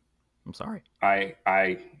 Drew. I'm sorry.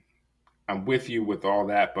 I'm with you with all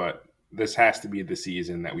that, but this has to be the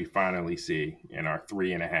season that we finally see in our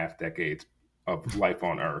 3.5 decades of life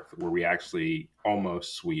on Earth where we actually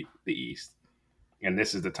almost sweep the East. And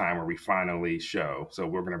this is the time where we finally show. So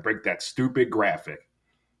we're going to break that stupid graphic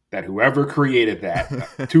that whoever created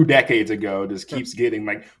that 2 decades ago just keeps getting,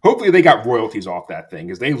 like, hopefully they got royalties off that thing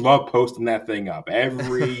because they love posting that thing up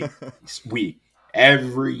every week,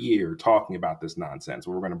 every year, talking about this nonsense.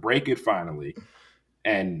 We're going to break it finally.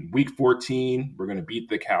 And week 14, we're going to beat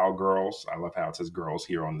the Cowgirls. I love how it says girls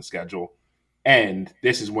here on the schedule. And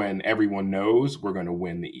this is when everyone knows we're going to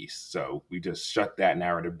win the East. So we just shut that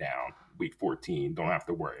narrative down. Week 14, don't have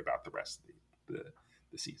to worry about the rest of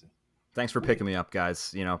the season. Thanks for picking me up,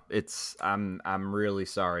 guys. You know, I'm really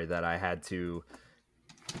sorry that I had to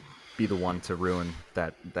be the one to ruin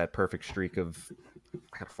that perfect streak of.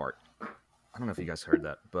 I got a fart. I don't know if you guys heard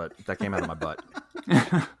that, but that came out of my butt.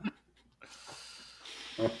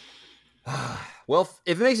 Well,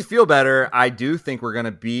 if it makes you feel better, I do think we're going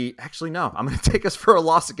to be. Actually, no, I'm going to take us for a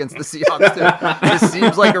loss against the Seahawks too. This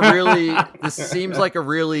seems like a really. This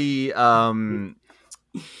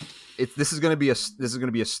is going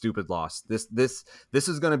to be a stupid loss. This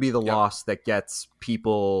is going to be the loss that gets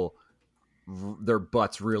people their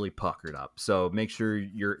butts really puckered up. So make sure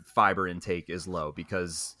your fiber intake is low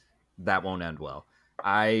because that won't end well.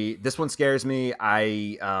 This one scares me.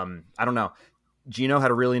 I don't know. Geno had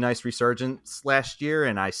a really nice resurgence last year,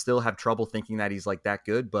 and I still have trouble thinking that he's like that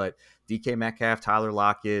good. But DK Metcalf, Tyler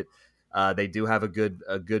Lockett, they do have a good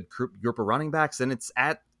group of running backs, and it's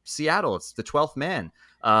at Seattle. It's the 12th man.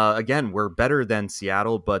 Again, we're better than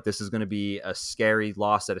Seattle, but this is going to be a scary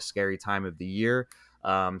loss at a scary time of the year.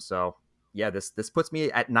 So yeah, this puts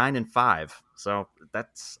me at 9-5. So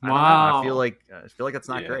that's I don't know. I feel like that's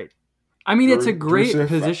not great. I mean, it's a great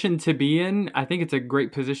position to be in. I think it's a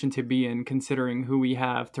great position to be in considering who we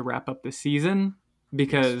have to wrap up the season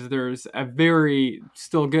because there's a very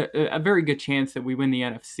good chance that we win the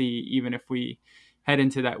NFC even if we head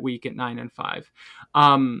into that week at 9-5.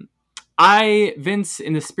 Vince,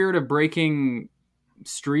 in the spirit of breaking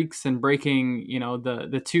streaks and breaking,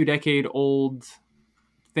 the 2-decade-old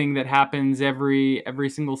thing that happens every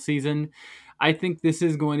single season. I think this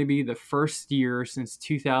is going to be the first year since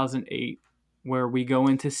 2008 where we go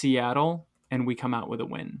into Seattle and we come out with a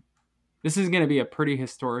win. This is going to be a pretty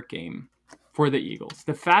historic game for the Eagles.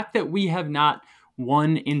 The fact that we have not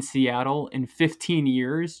won in Seattle in 15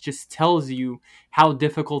 years just tells you how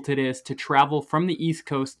difficult it is to travel from the East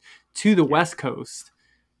Coast to the West Coast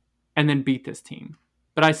and then beat this team.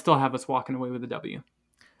 But I still have us walking away with a W.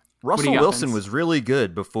 Russell Wilson was really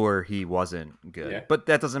good before he wasn't good, but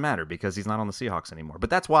that doesn't matter because he's not on the Seahawks anymore.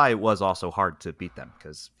 But that's why it was also hard to beat them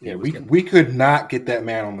because we could not get that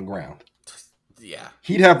man on the ground. Yeah,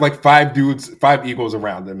 he'd have like 5 Eagles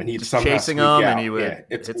around him, and he'd somehow chasing them, and he would.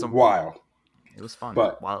 It's hit some wild. It was fun,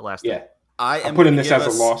 but while it lasted. Yeah, I'm putting this as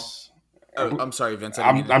a loss. I'm sorry, Vince.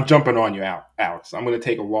 I'm jumping on you, Alex. I'm going to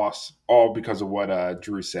take a loss all because of what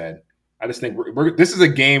Drew said. I just think this is a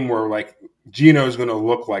game where like Geno is going to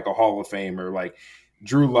look like a Hall of Famer. Like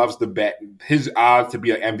Drew loves to bet. His odds to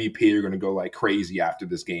be an MVP are going to go like crazy after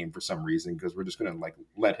this game for some reason because we're just going to like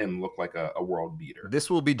let him look like a world beater.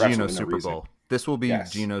 This will be Geno's Super Bowl. This will be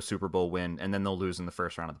Geno's Super Bowl win, and then they'll lose in the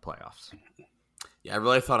first round of the playoffs. Yeah, I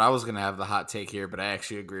really thought I was going to have the hot take here, but I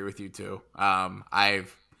actually agree with you too.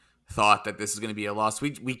 I've thought that this is going to be a loss.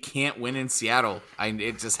 We can't win in Seattle.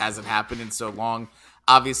 It just hasn't happened in so long.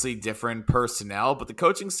 Obviously different personnel, but the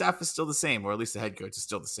coaching staff is still the same, or at least the head coach is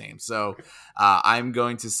still the same. So I'm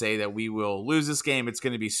going to say that we will lose this game. It's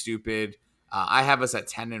going to be stupid. I have us at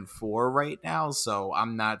 10-4 right now, so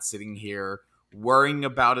I'm not sitting here worrying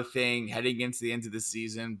about a thing heading into the end of the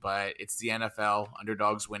season, but it's the NFL.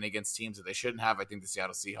 Underdogs win against teams that they shouldn't have. I think the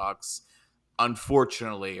Seattle Seahawks,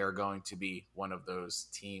 unfortunately, are going to be one of those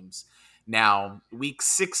teams. Now, week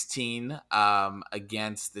 16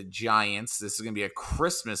 against the Giants, this is going to be a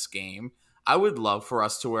Christmas game. I would love for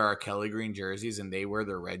us to wear our Kelly green jerseys and they wear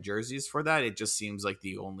their red jerseys for that. It just seems like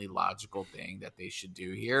the only logical thing that they should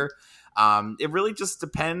do here. It really just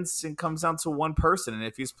depends and comes down to one person and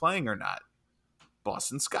if he's playing or not.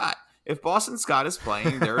 Boston Scott. If Boston Scott is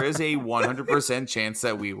playing, there is a 100% chance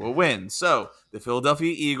that we will win. So the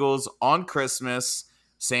Philadelphia Eagles on Christmas,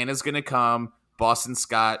 Santa's going to come. Boston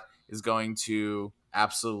Scott is going to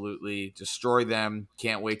absolutely destroy them.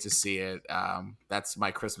 Can't wait to see it. That's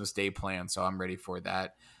my Christmas Day plan, so I'm ready for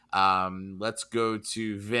that. Let's go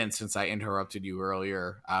to Vince, since I interrupted you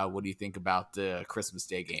earlier. What do you think about the Christmas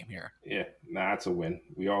Day game here? Yeah, it's a win.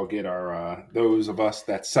 We all get our, those of us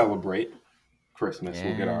that celebrate Christmas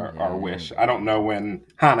will get our wish. I don't know when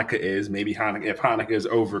Hanukkah is. Maybe if Hanukkah is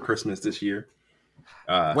over Christmas this year.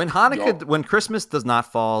 When Christmas does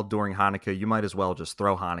not fall during Hanukkah, you might as well just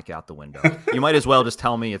throw Hanukkah out the window. You might as well just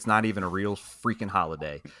tell me it's not even a real freaking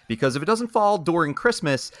holiday. Because if it doesn't fall during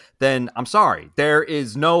Christmas, then I'm sorry. There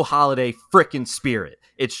is no holiday freaking spirit.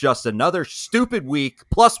 It's just another stupid week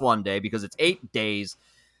plus one day because it's 8 days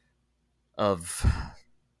of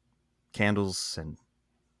candles and...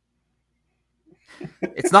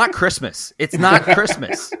 It's not Christmas. It's not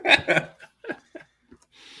Christmas.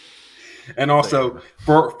 And also,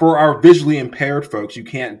 for our visually impaired folks, you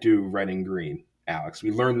can't do red and green, Alex.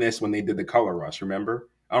 We learned this when they did the Color Rush, remember?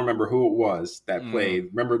 I don't remember who it was that played.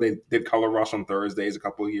 Remember they did Color Rush on Thursdays a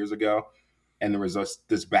couple of years ago? And there was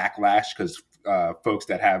this backlash because folks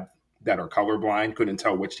that are colorblind couldn't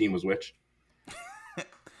tell which team was which.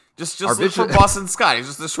 Just look for Boston Scott. He's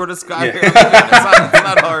just the shortest guy here. It's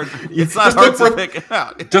not hard. It's not hard to pick him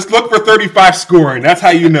out. Just look for 35 scoring. That's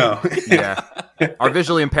how you know. Yeah. Our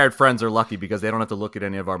visually impaired friends are lucky because they don't have to look at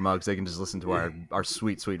any of our mugs. They can just listen to our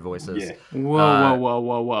sweet, sweet voices. Yeah.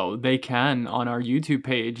 Whoa. They can on our YouTube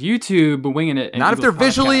page. YouTube, Winging It. Not if they're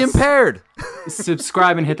visually impaired.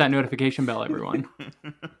 Subscribe and hit that notification bell, everyone.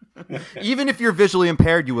 Even if you're visually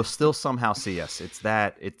impaired, you will still somehow see us.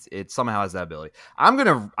 It somehow has that ability. I'm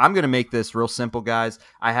gonna make this real simple, guys.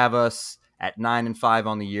 I have us at 9-5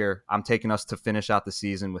 on the year. I'm taking us to finish out the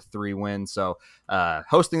season with 3 wins. So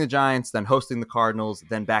hosting the Giants, then hosting the Cardinals,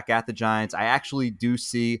 then back at the Giants. I actually do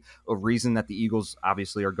see a reason that the Eagles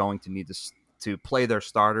obviously are going to need to play their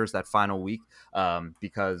starters that final week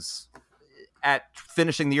because at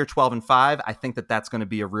finishing the year 12-5, I think that's going to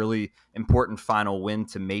be a really important final win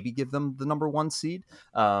to maybe give them the number 1 seed.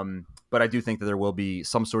 But I do think that there will be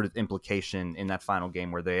some sort of implication in that final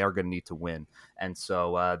game where they are going to need to win. And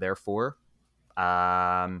so therefore, they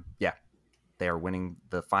are winning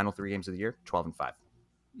the final 3 games of the year, 12-5.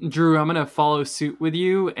 Drew, I'm going to follow suit with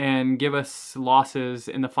you and give us losses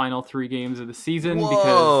in the final 3 games of the season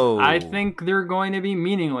because I think they're going to be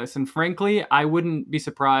meaningless. And frankly, I wouldn't be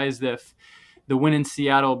surprised if the win in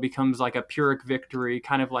Seattle becomes like a Pyrrhic victory,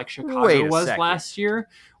 kind of like Wait Chicago a was second. last year,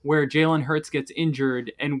 where Jalen Hurts gets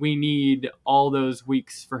injured and we need all those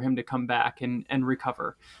weeks for him to come back and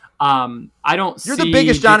recover. I don't You're see the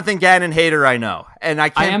biggest Jonathan Gannon hater I know, and I I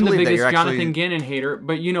can't am the believe that biggest you're Jonathan actually. Gannon hater,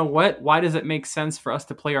 but you know what? Why does it make sense for us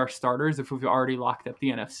to play our starters if we've already locked up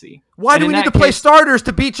the NFC? Why And do in we need that to play case- starters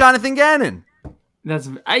to beat Jonathan Gannon?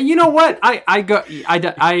 You know what?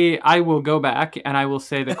 I will go back and I will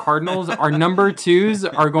say the Cardinals, our number 2s,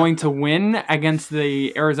 are going to win against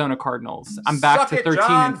the Arizona Cardinals. I'm back Suck to it,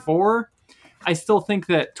 13-4. I still think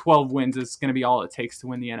that 12 wins is going to be all it takes to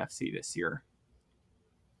win the NFC this year.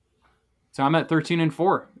 So I'm at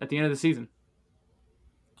 13-4 at the end of the season.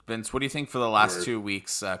 Vince, what do you think for the last Word. 2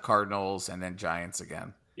 weeks? Those and then Giants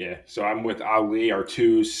again. Yeah, so I'm with Ali. Our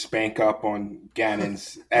 2s spank up on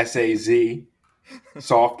Gannon's SAZ,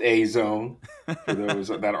 soft A zone, for those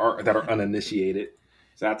that are uninitiated.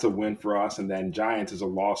 So that's a win for us. And then Giants is a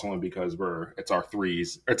loss only because it's our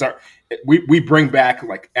 3s. We bring back,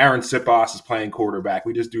 like, Aaron Siposs is playing quarterback.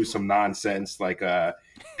 We just do some nonsense like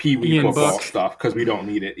Pee-wee Ian football Book. stuff because we don't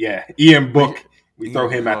need it. Yeah, Ian Book. We Ian throw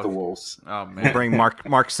him at the Book. Wolves. Oh We'll man, bring Mark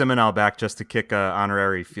Simonal back just to kick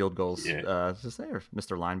honorary field goals. Yeah. Just there,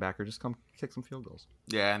 Mr. Linebacker, just come kick some field goals.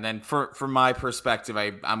 yeah. And then from my perspective,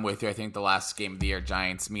 I'm with you. I think the last game of the year,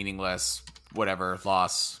 Giants meaningless, whatever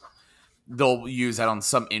loss. They'll use that on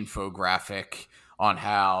some infographic on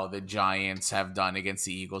how the Giants have done against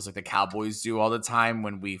the Eagles, like the Cowboys do all the time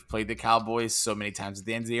when we've played the Cowboys so many times at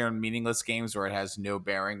the end of the year in meaningless games where it has no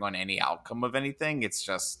bearing on any outcome of anything. It's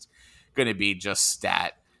just going to be just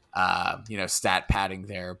stat padding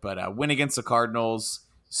there. But win against the Cardinals.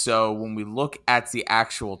 So when we look at the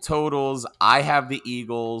actual totals, I have the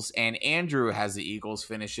Eagles and Andrew has the Eagles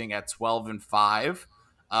finishing at 12-5.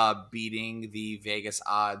 Beating the Vegas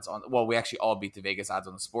odds on. Well, we actually all beat the Vegas odds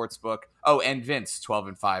on the sports book. Oh, and Vince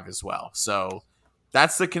 12-5 as well. So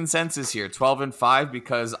that's the consensus here, 12-5,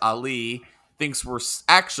 because Ali thinks we're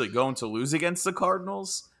actually going to lose against the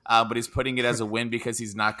Cardinals, but he's putting it as a win because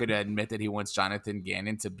he's not going to admit that he wants Jonathan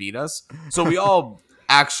Gannon to beat us. So we all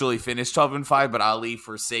actually finished 12-5, but Ali,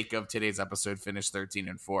 for sake of today's episode, finished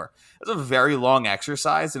 13-4. That's a very long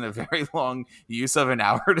exercise and a very long use of an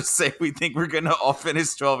hour to say we think we're going to all finish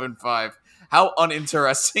 12-5. How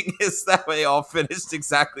uninteresting is that they all finished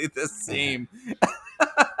exactly the same?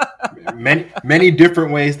 Many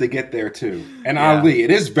different ways to get there too. And Yeah. Ali,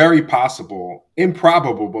 it is very possible,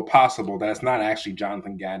 improbable but possible, that it's not actually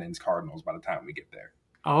Jonathan Gannon's Cardinals by the time we get there.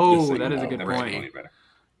 Just Oh, so that you is a know, good never say point. any better.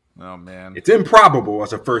 Oh, man. It's improbable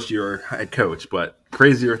as a first-year head coach, but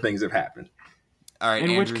crazier things have happened. All right, In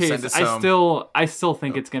Andrew, which send case, us home. I still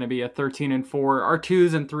think it's going to be a 13-4. Our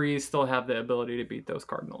 2s and 3s still have the ability to beat those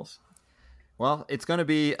Cardinals. Well, it's going to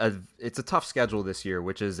be it's a tough schedule this year,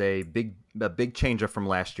 which is a big change up from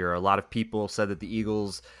last year. A lot of people said that the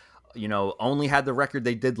Eagles, only had the record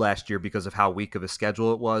they did last year because of how weak of a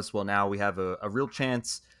schedule it was. Well, now we have a real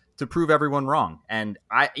chance to prove everyone wrong. And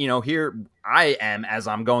here I am, as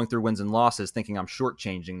I'm going through wins and losses, thinking I'm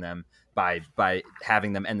shortchanging them by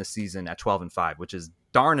having them end the season at 12-5, which is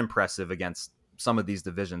darn impressive against some of these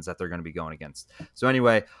divisions that they're going to be going against. So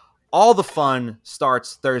anyway, all the fun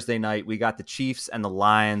starts Thursday night. We got the Chiefs and the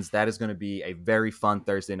Lions. That is going to be a very fun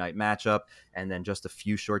Thursday night matchup. And then just a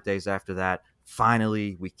few short days after that,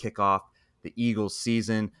 finally, we kick off the Eagles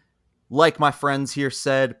season. Like my friends here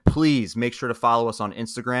said, please make sure to follow us on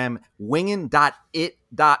Instagram,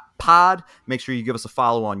 wingin.it.pod. Make sure you give us a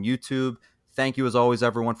follow on YouTube. Thank you, as always,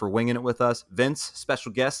 everyone, for winging it with us. Vince,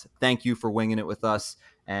 special guest, thank you for winging it with us.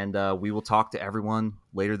 And we will talk to everyone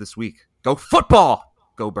later this week. Go football!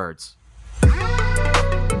 Go Birds.